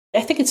happening.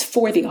 I think it's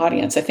for the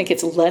audience. I think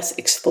it's less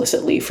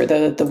explicitly for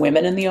the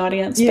women in the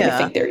audience, but I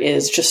think there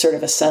is just sort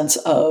of a sense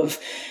of,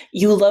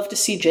 you love to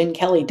see Gene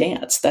Kelly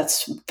dance.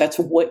 That's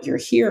what you're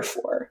here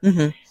for.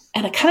 Mm-hmm.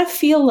 And I kind of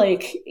feel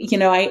like,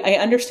 I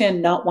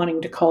understand not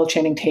wanting to call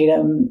Channing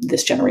Tatum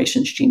this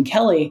generation's Gene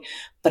Kelly,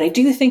 but I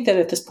do think that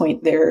at this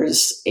point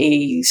there's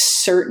a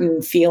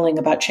certain feeling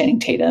about Channing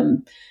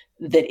Tatum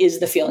that is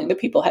the feeling that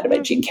people had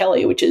about Gene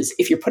Kelly, which is,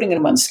 if you're putting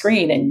him on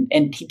screen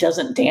and he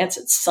doesn't dance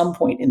at some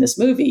point in this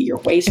movie, you're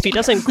wasting. If he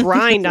doesn't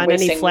grind on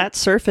any flat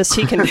surface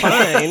he can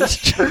find.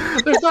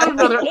 There's not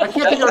another, I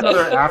can't think of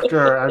another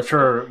actor, I'm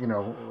sure,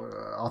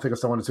 I'll think of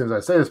someone as soon as I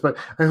say this, but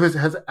who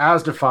has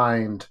as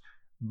defined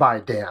by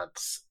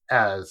dance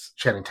as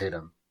Channing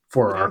Tatum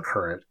for our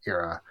current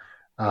era.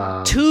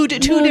 Two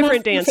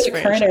different dance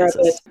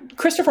franchises.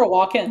 Christopher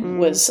Walken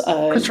was.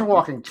 Christopher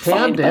Walken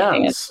can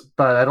dance,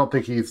 but I don't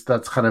think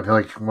that's kind of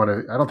like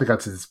I don't think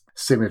that's his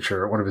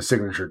signature, one of his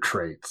signature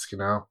traits.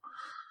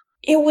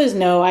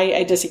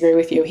 I disagree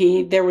with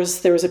you. There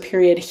was a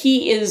period.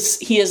 He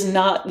is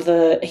not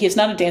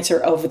a dancer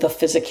of the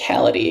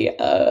physicality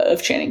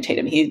of Channing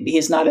Tatum. He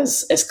is not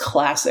as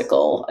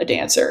classical a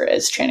dancer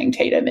as Channing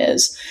Tatum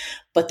is.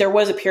 But there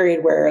was a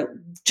period where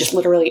just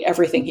literally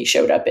everything he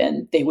showed up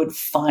in, they would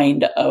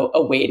find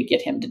a way to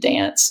get him to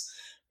dance,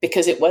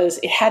 because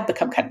it had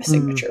become kind of a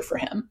signature for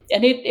him.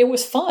 And it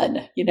was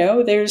fun.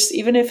 There's,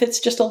 even if it's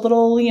just a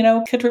little,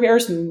 Country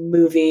Bears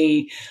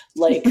movie,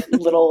 like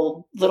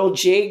little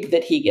jig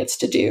that he gets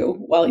to do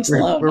while he's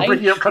alone. We're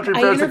bringing up Country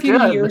Bears interviewed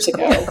again. Years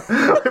ago.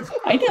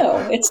 I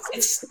know.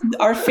 It's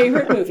our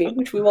favorite movie,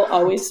 which we will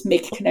always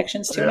make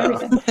connections to and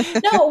everything.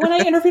 No, when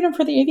I interviewed him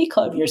for the AV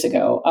Club years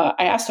ago,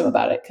 I asked him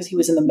about it because he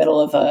was in the middle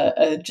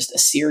of just a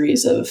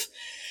series of,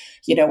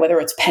 whether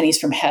it's Pennies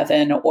from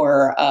Heaven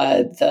or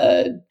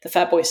the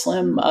Fatboy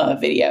Slim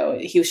video.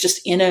 He was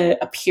just in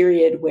a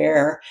period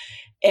where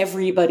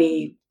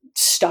everybody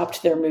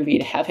stopped their movie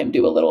to have him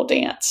do a little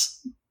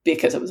dance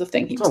because it was a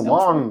thing he was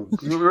known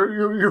for.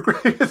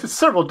 You're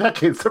several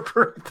decades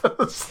separated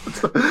those.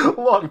 It's a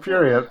long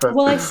period. But.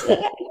 Well,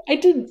 I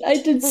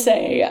did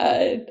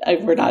say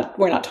we're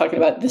not talking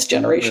about this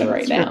generation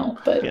right now,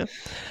 but. Yeah.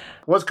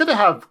 Well, it's good to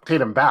have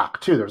Tatum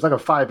back too. There was like a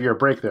 5-year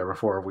break there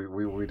before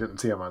we didn't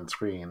see him on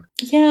screen.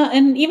 Yeah,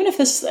 and even if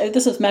this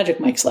is Magic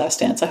Mike's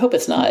last dance, I hope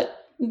it's not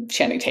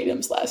Channing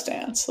Tatum's last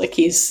dance. Like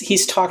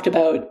he's talked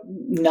about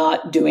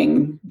not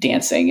doing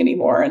dancing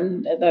anymore,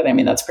 and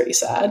that's pretty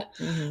sad.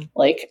 Mm-hmm.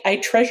 Like I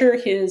treasure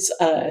his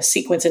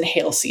sequence in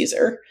Hail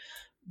Caesar,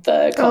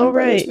 the Coen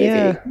Brothers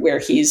movie, where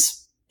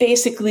he's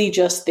basically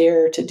just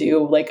there to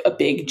do like a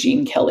big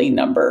Gene Kelly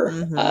number.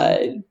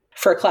 Mm-hmm.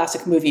 For a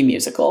classic movie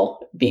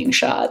musical being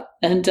shot.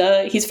 And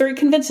he's very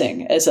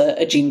convincing as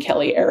a Gene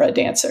Kelly era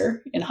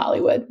dancer in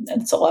Hollywood.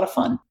 And it's a lot of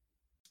fun.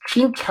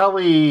 Gene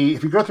Kelly,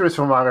 if you go through his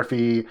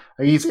filmography,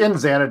 he's in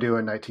Xanadu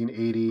in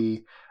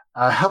 1980.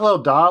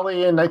 Hello,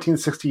 Dolly in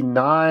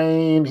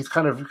 1969. He's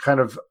kind of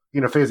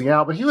phasing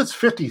out, but he was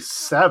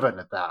 57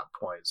 at that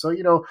point.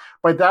 So,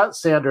 by that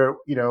standard,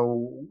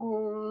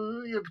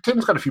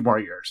 Tatum's got a few more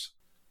years.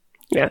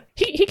 Yeah,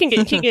 he can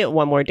get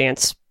one more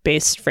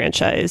dance-based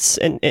franchise,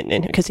 and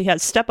because he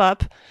has Step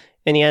Up,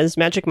 and he has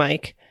Magic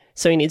Mike,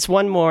 so he needs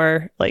one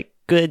more like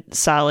good,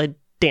 solid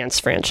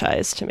dance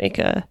franchise to make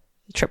a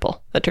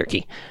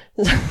turkey.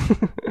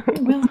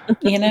 Well,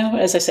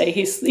 as I say,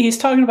 he's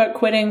talking about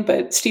quitting,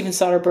 but Steven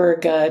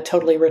Soderbergh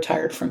totally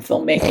retired from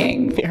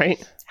filmmaking.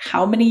 Right.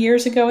 How many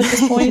years ago at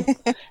this point?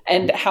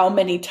 And how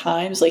many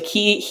times? Like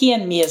he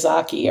and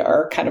Miyazaki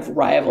are kind of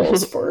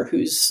rivals for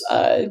who's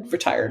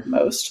retired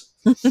most.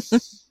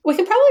 We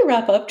can probably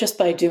wrap up just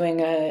by doing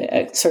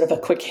a sort of a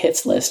quick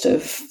hits list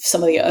of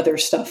some of the other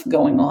stuff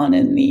going on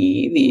in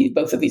the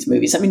both of these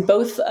movies. I mean,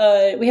 both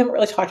we haven't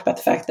really talked about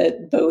the fact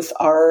that both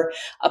are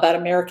about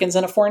Americans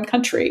in a foreign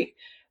country.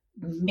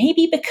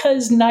 Maybe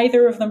because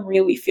neither of them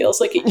really feels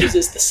like it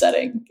uses the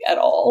setting at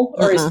all,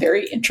 or is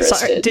very interested.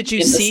 Sorry, did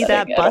you see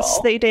that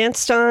bus they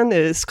danced on? It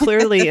is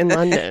clearly in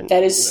London.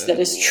 That is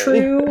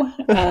true.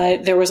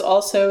 There was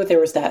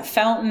that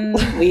fountain.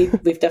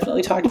 We've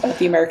definitely talked about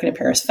the American in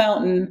Paris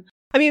fountain.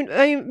 I mean,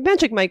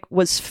 Magic Mike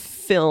was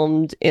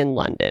filmed in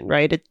London,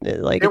 right? It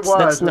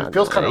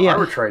feels kind of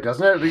arbitrary,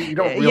 doesn't it? You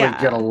don't really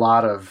get a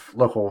lot of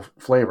local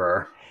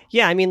flavor.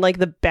 Yeah, I mean, like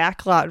the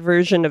backlot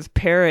version of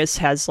Paris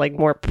has like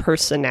more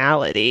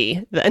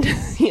personality than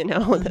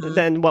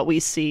than what we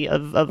see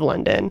of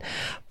London.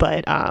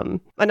 But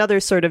another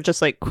sort of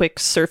just like quick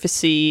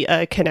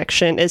surfacey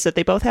connection is that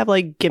they both have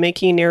like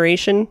gimmicky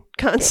narration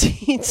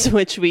conceits,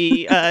 which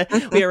we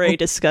already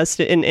discussed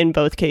in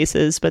both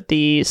cases. But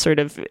the sort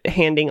of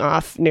handing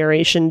off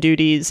narration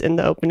duties in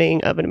the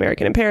opening of An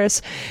American in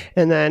Paris,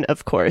 and then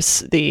of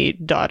course the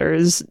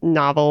daughter's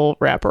novel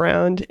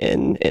wraparound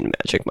in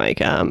Magic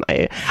Mike.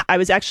 I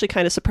was actually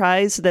kind of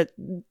surprised that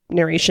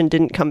narration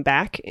didn't come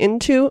back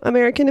into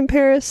American in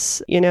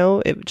Paris.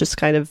 It just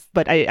kind of,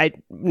 but I'm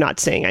not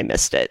saying I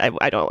missed it.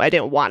 I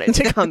didn't want it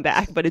to come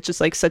back, but it's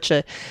just like such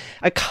a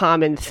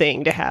common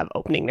thing to have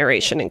opening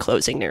narration and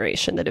closing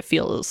narration that it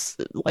feels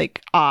like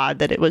odd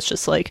that it was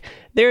just like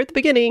there at the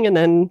beginning and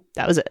then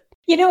that was it.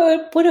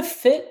 It would have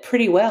fit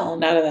pretty well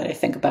now that I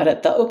think about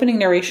it. The opening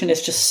narration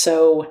is just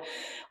so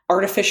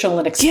artificial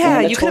and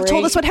explanatory. Yeah, you could have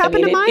told us what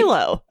happened to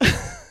Milo.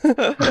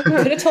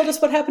 Could have told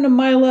us what happened to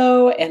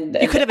Milo, and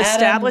you could have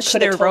established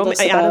their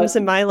Adams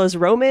and Milo's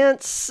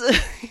romance.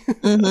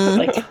 Could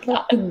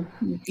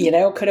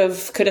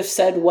have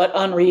said what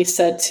Henri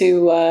said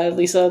to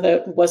Lisa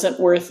that wasn't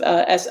worth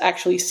as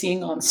actually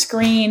seeing on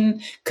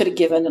screen. Could have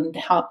given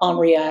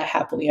Henri a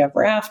happily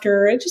ever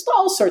after. Just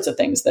all sorts of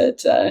things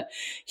that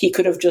he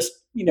could have just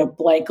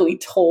blankly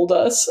told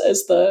us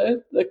as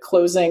the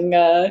closing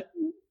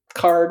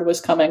card was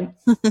coming.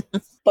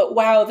 But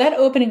wow, that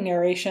opening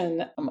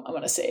narration, I'm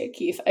going to say it,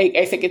 Keith,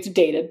 I think it's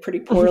dated pretty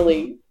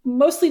poorly,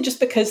 mostly just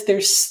because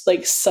there's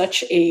like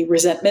such a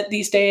resentment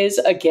these days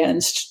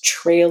against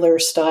trailer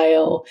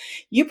style.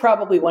 You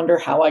probably wonder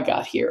how I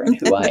got here and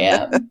who I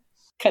am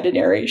kind of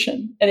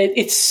narration. And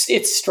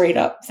it's straight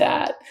up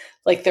that,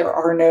 like, there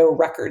are no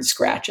record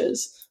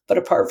scratches But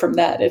apart from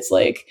that, it's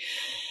like,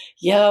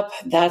 yep,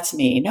 that's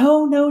me.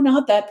 No,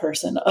 not that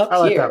person up I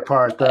like here. that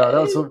part, though.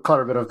 That was a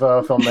clever bit of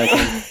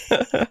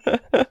filmmaking.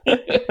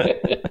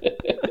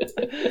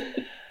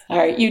 All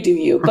right, you do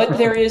you. But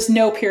there is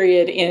no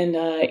period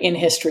in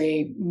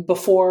history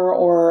before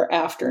or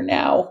after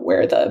now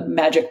where the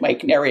Magic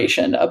Mike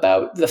narration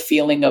about the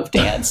feeling of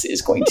dance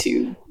is going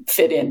to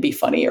fit in, be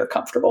funny, or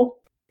comfortable.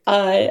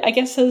 I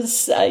guess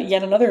as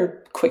yet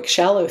another quick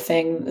shallow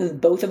thing,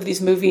 both of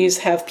these movies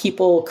have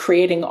people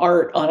creating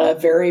art on a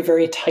very,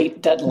 very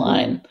tight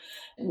deadline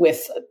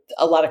with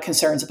a lot of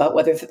concerns about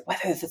whether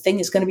the thing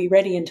is going to be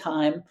ready in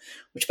time,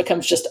 which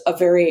becomes just a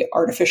very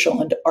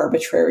artificial and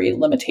arbitrary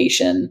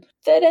limitation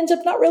that ends up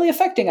not really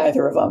affecting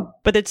either of them.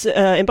 But it's,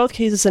 in both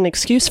cases, an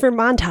excuse for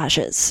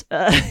montages.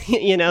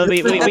 We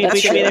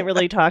didn't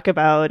really talk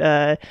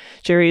about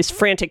Jerry's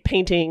frantic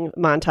painting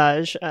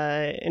montage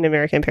in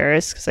American in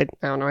Paris, because I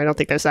don't know, I don't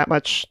think there's that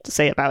much to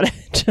say about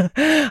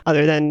it,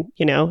 other than,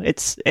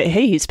 it's,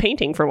 hey, he's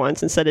painting for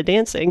once instead of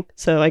dancing.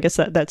 So I guess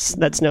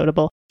that's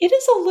notable. It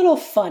is a little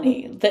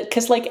funny that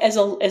because as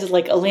a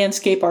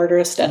landscape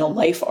artist and a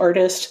life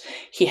artist,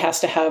 he has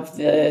to have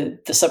the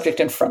subject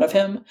in front of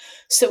him.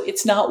 So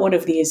it's not one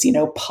of these,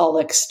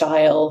 Pollock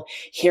style,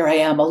 here I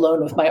am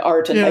alone with my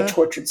art and my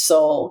tortured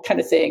soul kind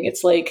of thing.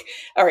 It's like,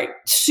 all right,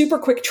 super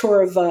quick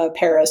tour of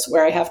Paris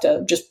where I have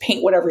to just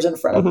paint whatever's in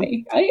front of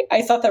me.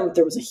 I thought that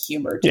there was a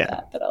humor to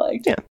that I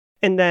liked. Yeah.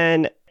 And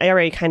then I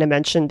already kind of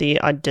mentioned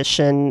the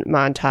audition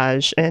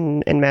montage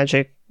in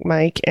Magic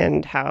Mike,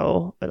 and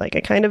how I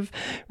kind of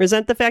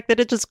resent the fact that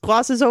it just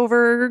glosses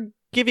over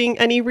giving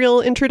any real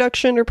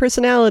introduction or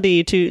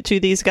personality to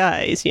these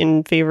guys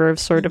in favor of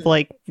sort of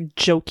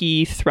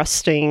jokey,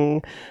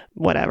 thrusting,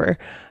 whatever.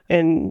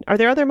 And are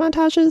there other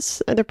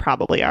montages? There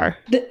probably are.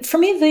 For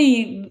me,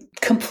 the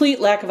complete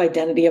lack of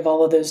identity of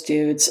all of those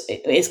dudes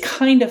is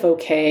kind of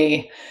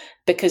okay,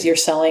 because you're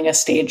selling a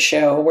stage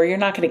show where you're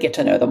not going to get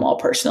to know them all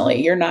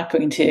personally. You're not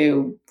going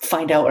to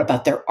find out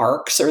about their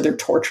arcs or their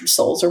tortured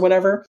souls or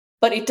whatever.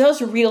 But it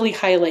does really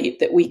highlight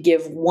that we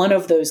give one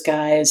of those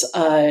guys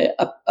a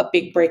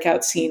big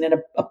breakout scene and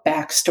a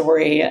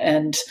backstory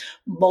and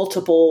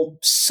multiple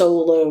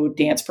solo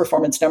dance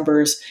performance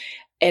numbers,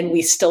 and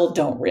we still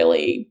don't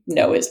really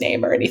know his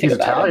name or anything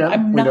about him.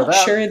 I'm not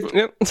sure.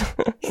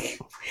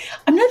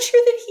 I'm not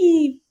sure that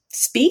he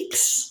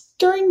speaks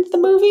during the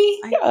movie.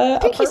 I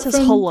think he says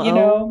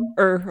hello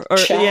or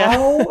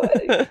ciao.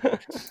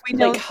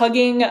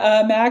 Hugging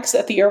Max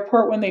at the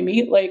airport when they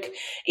meet.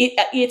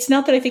 It's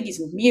not that I think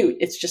he's mute.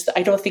 It's just that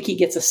I don't think he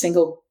gets a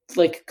single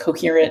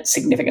coherent,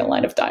 significant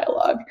line of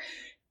dialogue,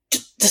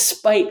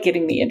 despite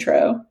getting the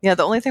intro. Yeah,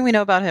 the only thing we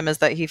know about him is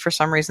that he, for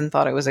some reason,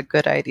 thought it was a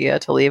good idea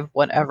to leave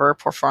whatever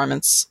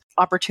performance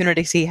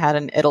opportunities he had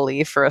in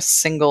Italy for a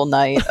single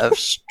night of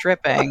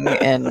stripping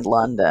in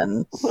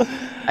London.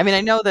 I mean,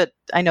 I know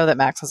that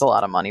Max has a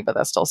lot of money, but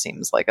that still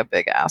seems like a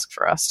big ask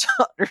for us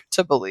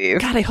to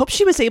believe. God, I hope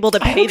she was able to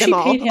pay them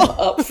all. Paid him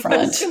up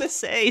front. I was going to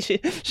say,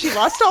 she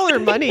lost all her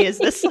money. Is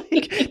this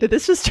did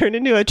this just turn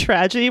into a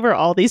tragedy where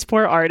all these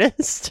poor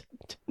artists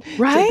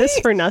did this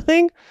for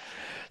nothing?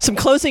 Some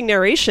closing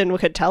narration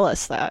could tell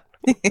us that.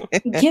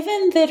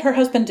 Given that her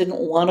husband didn't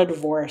want a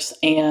divorce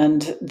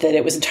and that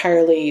it was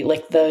entirely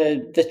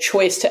the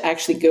choice to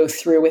actually go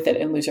through with it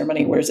and lose her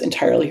money was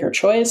entirely her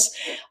choice,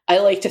 I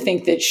like to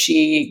think that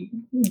she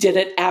did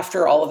it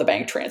after all of the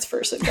bank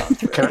transfers had gone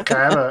through. Can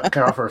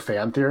I offer a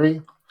fan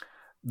theory?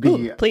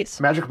 The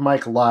please. Magic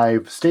Mike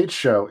live stage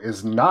show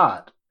is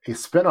not a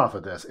spinoff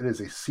of this. It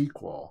is a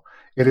sequel.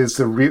 It is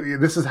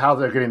this is how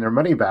they're getting their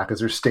money back,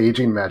 is they're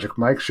staging Magic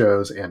Mike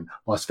shows in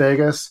Las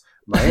Vegas,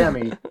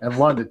 Miami, and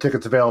London.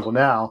 Tickets available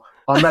now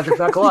on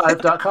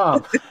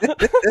magicmikelive.com.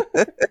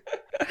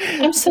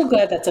 I'm so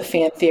glad that's a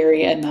fan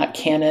theory and not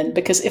canon,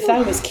 because if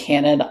that was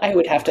canon, I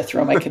would have to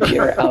throw my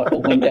computer out a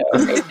window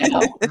right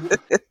now.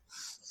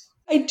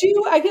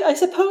 I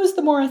suppose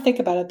the more I think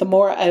about it, the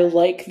more I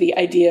like the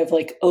idea of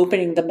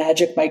opening the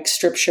Magic Mike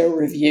strip show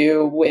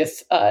review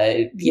with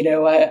a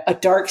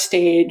dark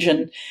stage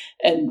and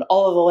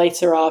all of the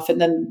lights are off, and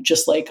then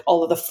just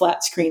all of the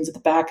flat screens at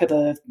the back of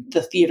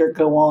the theater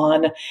go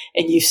on,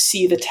 and you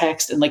see the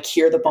text and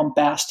hear the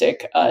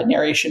bombastic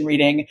narration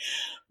reading.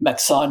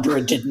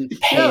 Maxandra didn't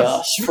pay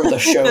us for the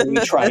show we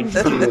tried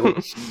to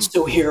do,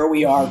 so here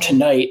we are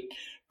tonight.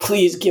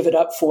 Please give it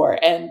up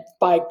for, and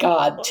by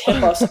God,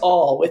 tip us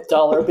all with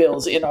dollar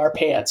bills in our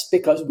pants,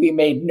 because we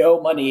made no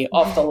money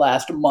off the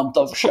last month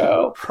of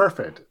show.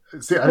 Perfect.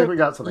 See, I think we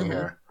got something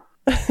here.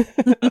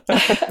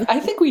 I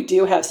think we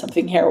do have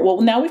something here. Well,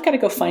 now we've got to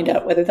go find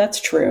out whether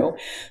that's true.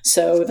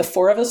 So the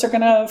four of us are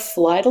going to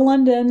fly to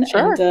London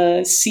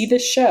and see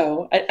this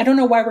show. I don't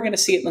know why we're going to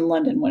see it in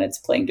London when it's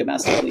playing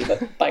domestically,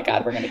 but by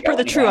God, we're going to go for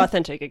the true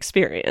authentic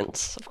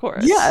experience, of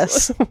course.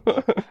 Yes.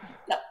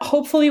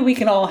 Hopefully we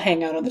can all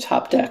hang out on the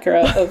top deck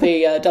of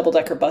a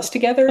double-decker bus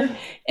together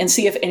and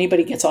see if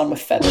anybody gets on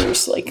with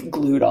feathers like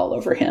glued all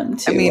over him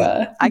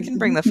to I can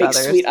bring the make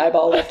feathers. Sweet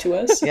Eyeball up to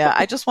us. Yeah,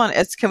 I just want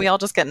can we all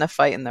just get in a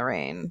fight in the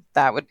rain?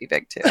 That would be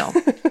big too.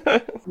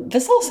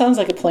 This all sounds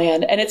like a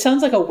plan, and it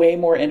sounds like a way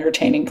more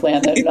entertaining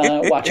plan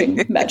than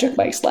watching Magic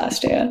Mike's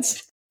Last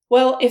Dance.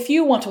 Well, if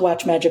you want to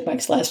watch Magic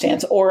Mike's Last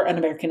Dance or An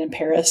American in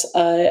Paris,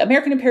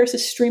 American in Paris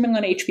is streaming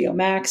on HBO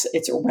Max.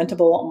 It's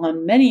rentable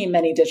on many,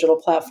 many digital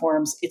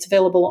platforms. It's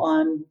available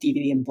on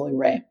DVD and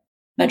Blu-ray.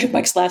 Magic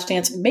Mike's Last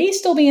Dance may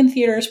still be in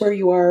theaters where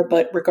you are,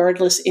 but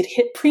regardless, it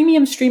hit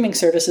premium streaming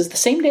services the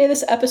same day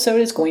this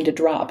episode is going to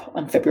drop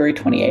on February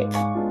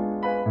 28th.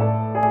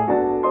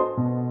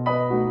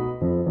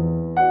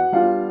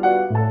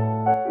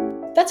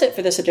 That's it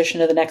for this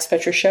edition of The Next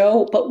Picture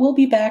Show, but we'll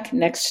be back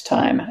next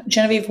time.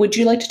 Genevieve, would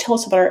you like to tell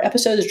us about our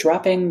episodes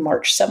dropping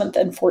March 7th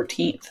and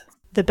 14th?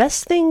 The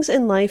best things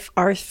in life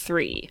are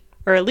 3.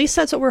 Or at least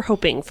that's what we're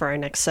hoping for our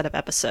next set of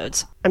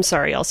episodes. I'm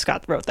sorry, Al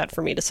Scott wrote that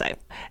for me to say.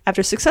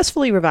 After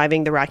successfully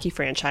reviving the Rocky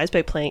franchise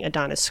by playing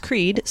Adonis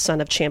Creed,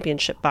 son of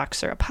championship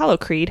boxer Apollo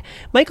Creed,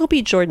 Michael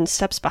B. Jordan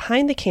steps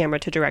behind the camera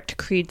to direct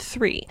Creed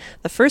 3,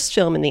 the first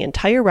film in the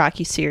entire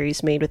Rocky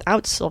series made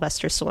without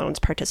Sylvester Stallone's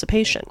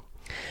participation.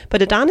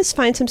 But Adonis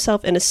finds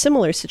himself in a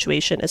similar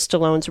situation as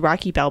Stallone's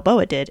Rocky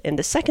Balboa did in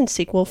the second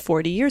sequel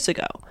 40 years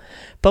ago.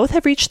 Both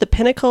have reached the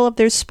pinnacle of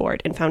their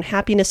sport and found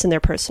happiness in their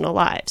personal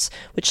lives,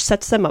 which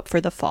sets them up for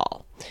the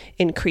fall.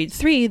 In Creed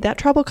 3, that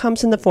trouble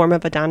comes in the form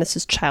of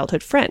Adonis's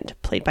childhood friend,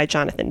 played by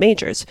Jonathan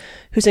Majors,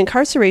 whose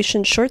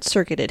incarceration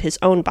short-circuited his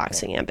own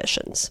boxing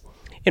ambitions.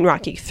 In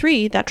Rocky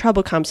 3, that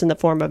trouble comes in the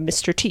form of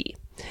Mr. T.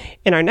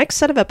 In our next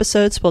set of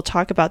episodes, we'll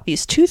talk about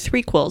these 2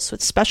 threequels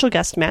with special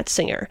guest Matt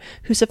Singer,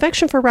 whose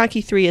affection for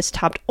Rocky III is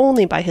topped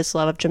only by his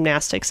love of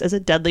gymnastics as a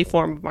deadly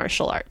form of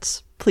martial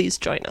arts. Please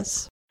join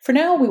us. For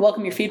now, we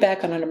welcome your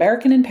feedback on An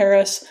American in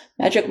Paris,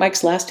 Magic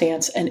Mike's Last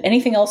Dance, and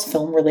anything else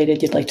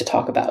film-related you'd like to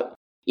talk about.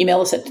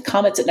 Email us at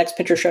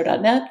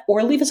comments@nextpictureshow.net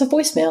or leave us a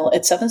voicemail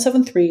at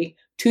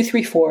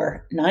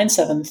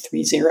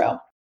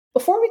 773-234-9730.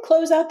 Before we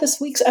close out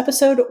this week's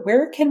episode,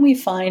 where can we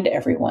find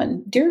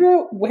everyone?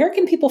 Deirdre, where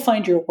can people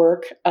find your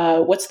work?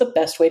 What's the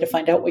best way to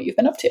find out what you've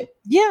been up to?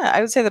 Yeah,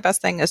 I would say the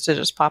best thing is to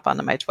just pop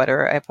onto my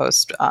Twitter. I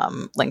post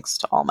links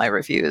to all my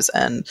reviews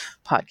and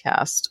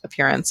podcast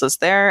appearances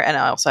there. And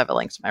I also have a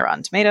link to my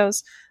Rotten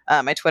Tomatoes.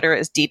 My Twitter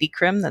is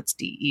DDCrim. That's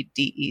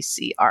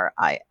DEDECRIM.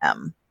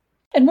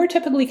 And where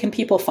typically can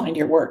people find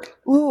your work?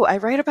 Ooh, I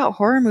write about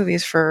horror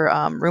movies for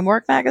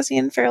Roomwork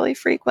magazine fairly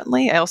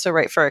frequently. I also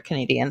write for a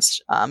Canadian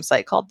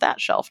site called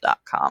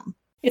thatshelf.com.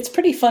 It's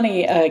pretty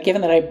funny,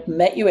 given that I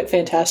met you at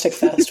Fantastic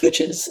Fest, which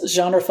is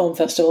Genre Film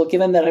Festival,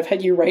 given that I've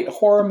had you write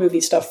horror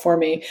movie stuff for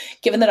me,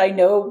 given that I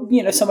know,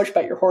 so much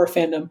about your horror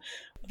fandom,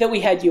 that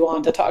we had you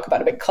on to talk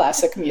about a big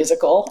classic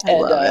musical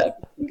and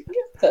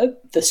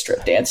the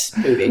strip dance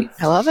movie.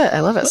 I love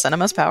it.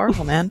 Cinema's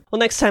powerful, man. Well,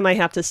 next time I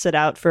have to sit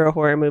out for a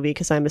horror movie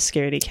because I'm a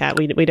scaredy cat,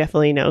 we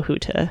definitely know who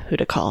to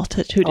call,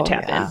 who to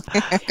tap in.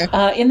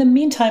 In the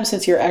meantime,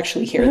 since you're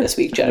actually here this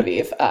week,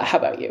 Genevieve, how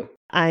about you?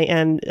 I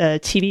am a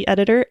TV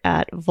editor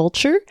at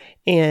Vulture,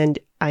 and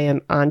I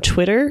am on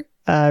Twitter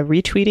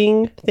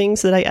retweeting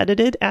things that I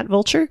edited at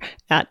Vulture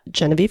at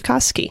Genevieve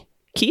Koski.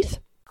 Keith?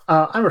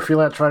 I'm a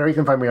freelance writer. You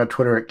can find me on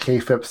Twitter at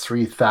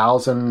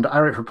KFIP3000. I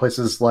write for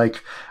places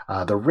like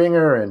The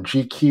Ringer and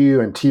GQ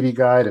and TV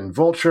Guide and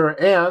Vulture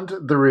and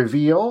The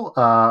Reveal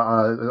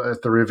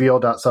at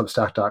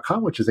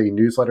thereveal.substack.com, which is a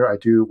newsletter I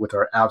do with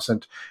our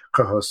absent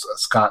co-host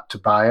Scott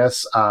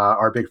Tobias.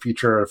 Our big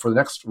feature for the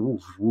next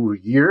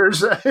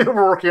years. We're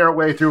working our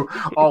way through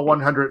all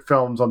 100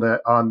 films on the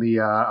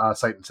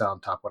Sight and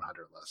Sound Top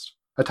 100 list.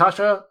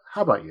 Natasha,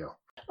 how about you?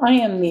 I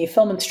am the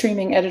film and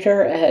streaming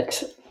editor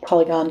at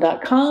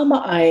Polygon.com.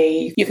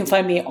 You can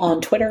find me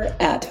on Twitter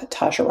at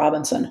Tasha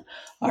Robinson.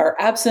 Our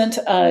absent,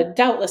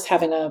 doubtless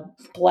having a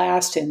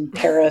blast in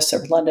Paris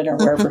or London or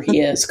wherever he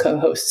is,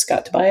 co-host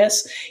Scott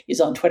Tobias. He's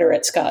on Twitter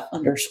at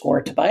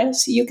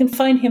Scott_Tobias. You can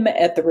find him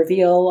at The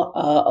Reveal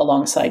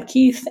alongside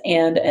Keith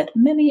and at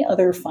many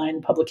other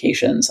fine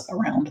publications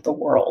around the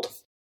world.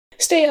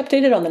 Stay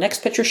updated on The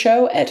Next Picture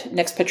Show at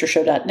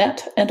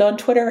nextpictureshow.net and on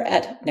Twitter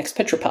at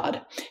nextpicturepod.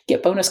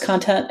 Get bonus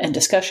content and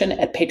discussion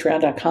at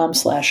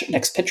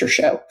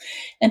patreon.com/nextpictureshow.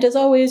 And as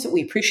always,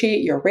 we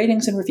appreciate your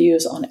ratings and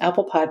reviews on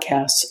Apple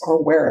Podcasts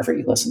or wherever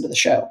you listen to the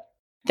show.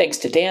 Thanks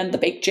to Dan the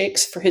Bake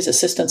Jakes for his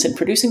assistance in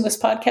producing this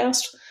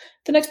podcast.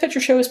 The Next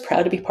Picture Show is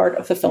proud to be part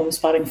of the Film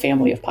Spotting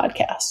family of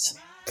podcasts.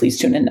 Please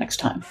tune in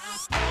next time.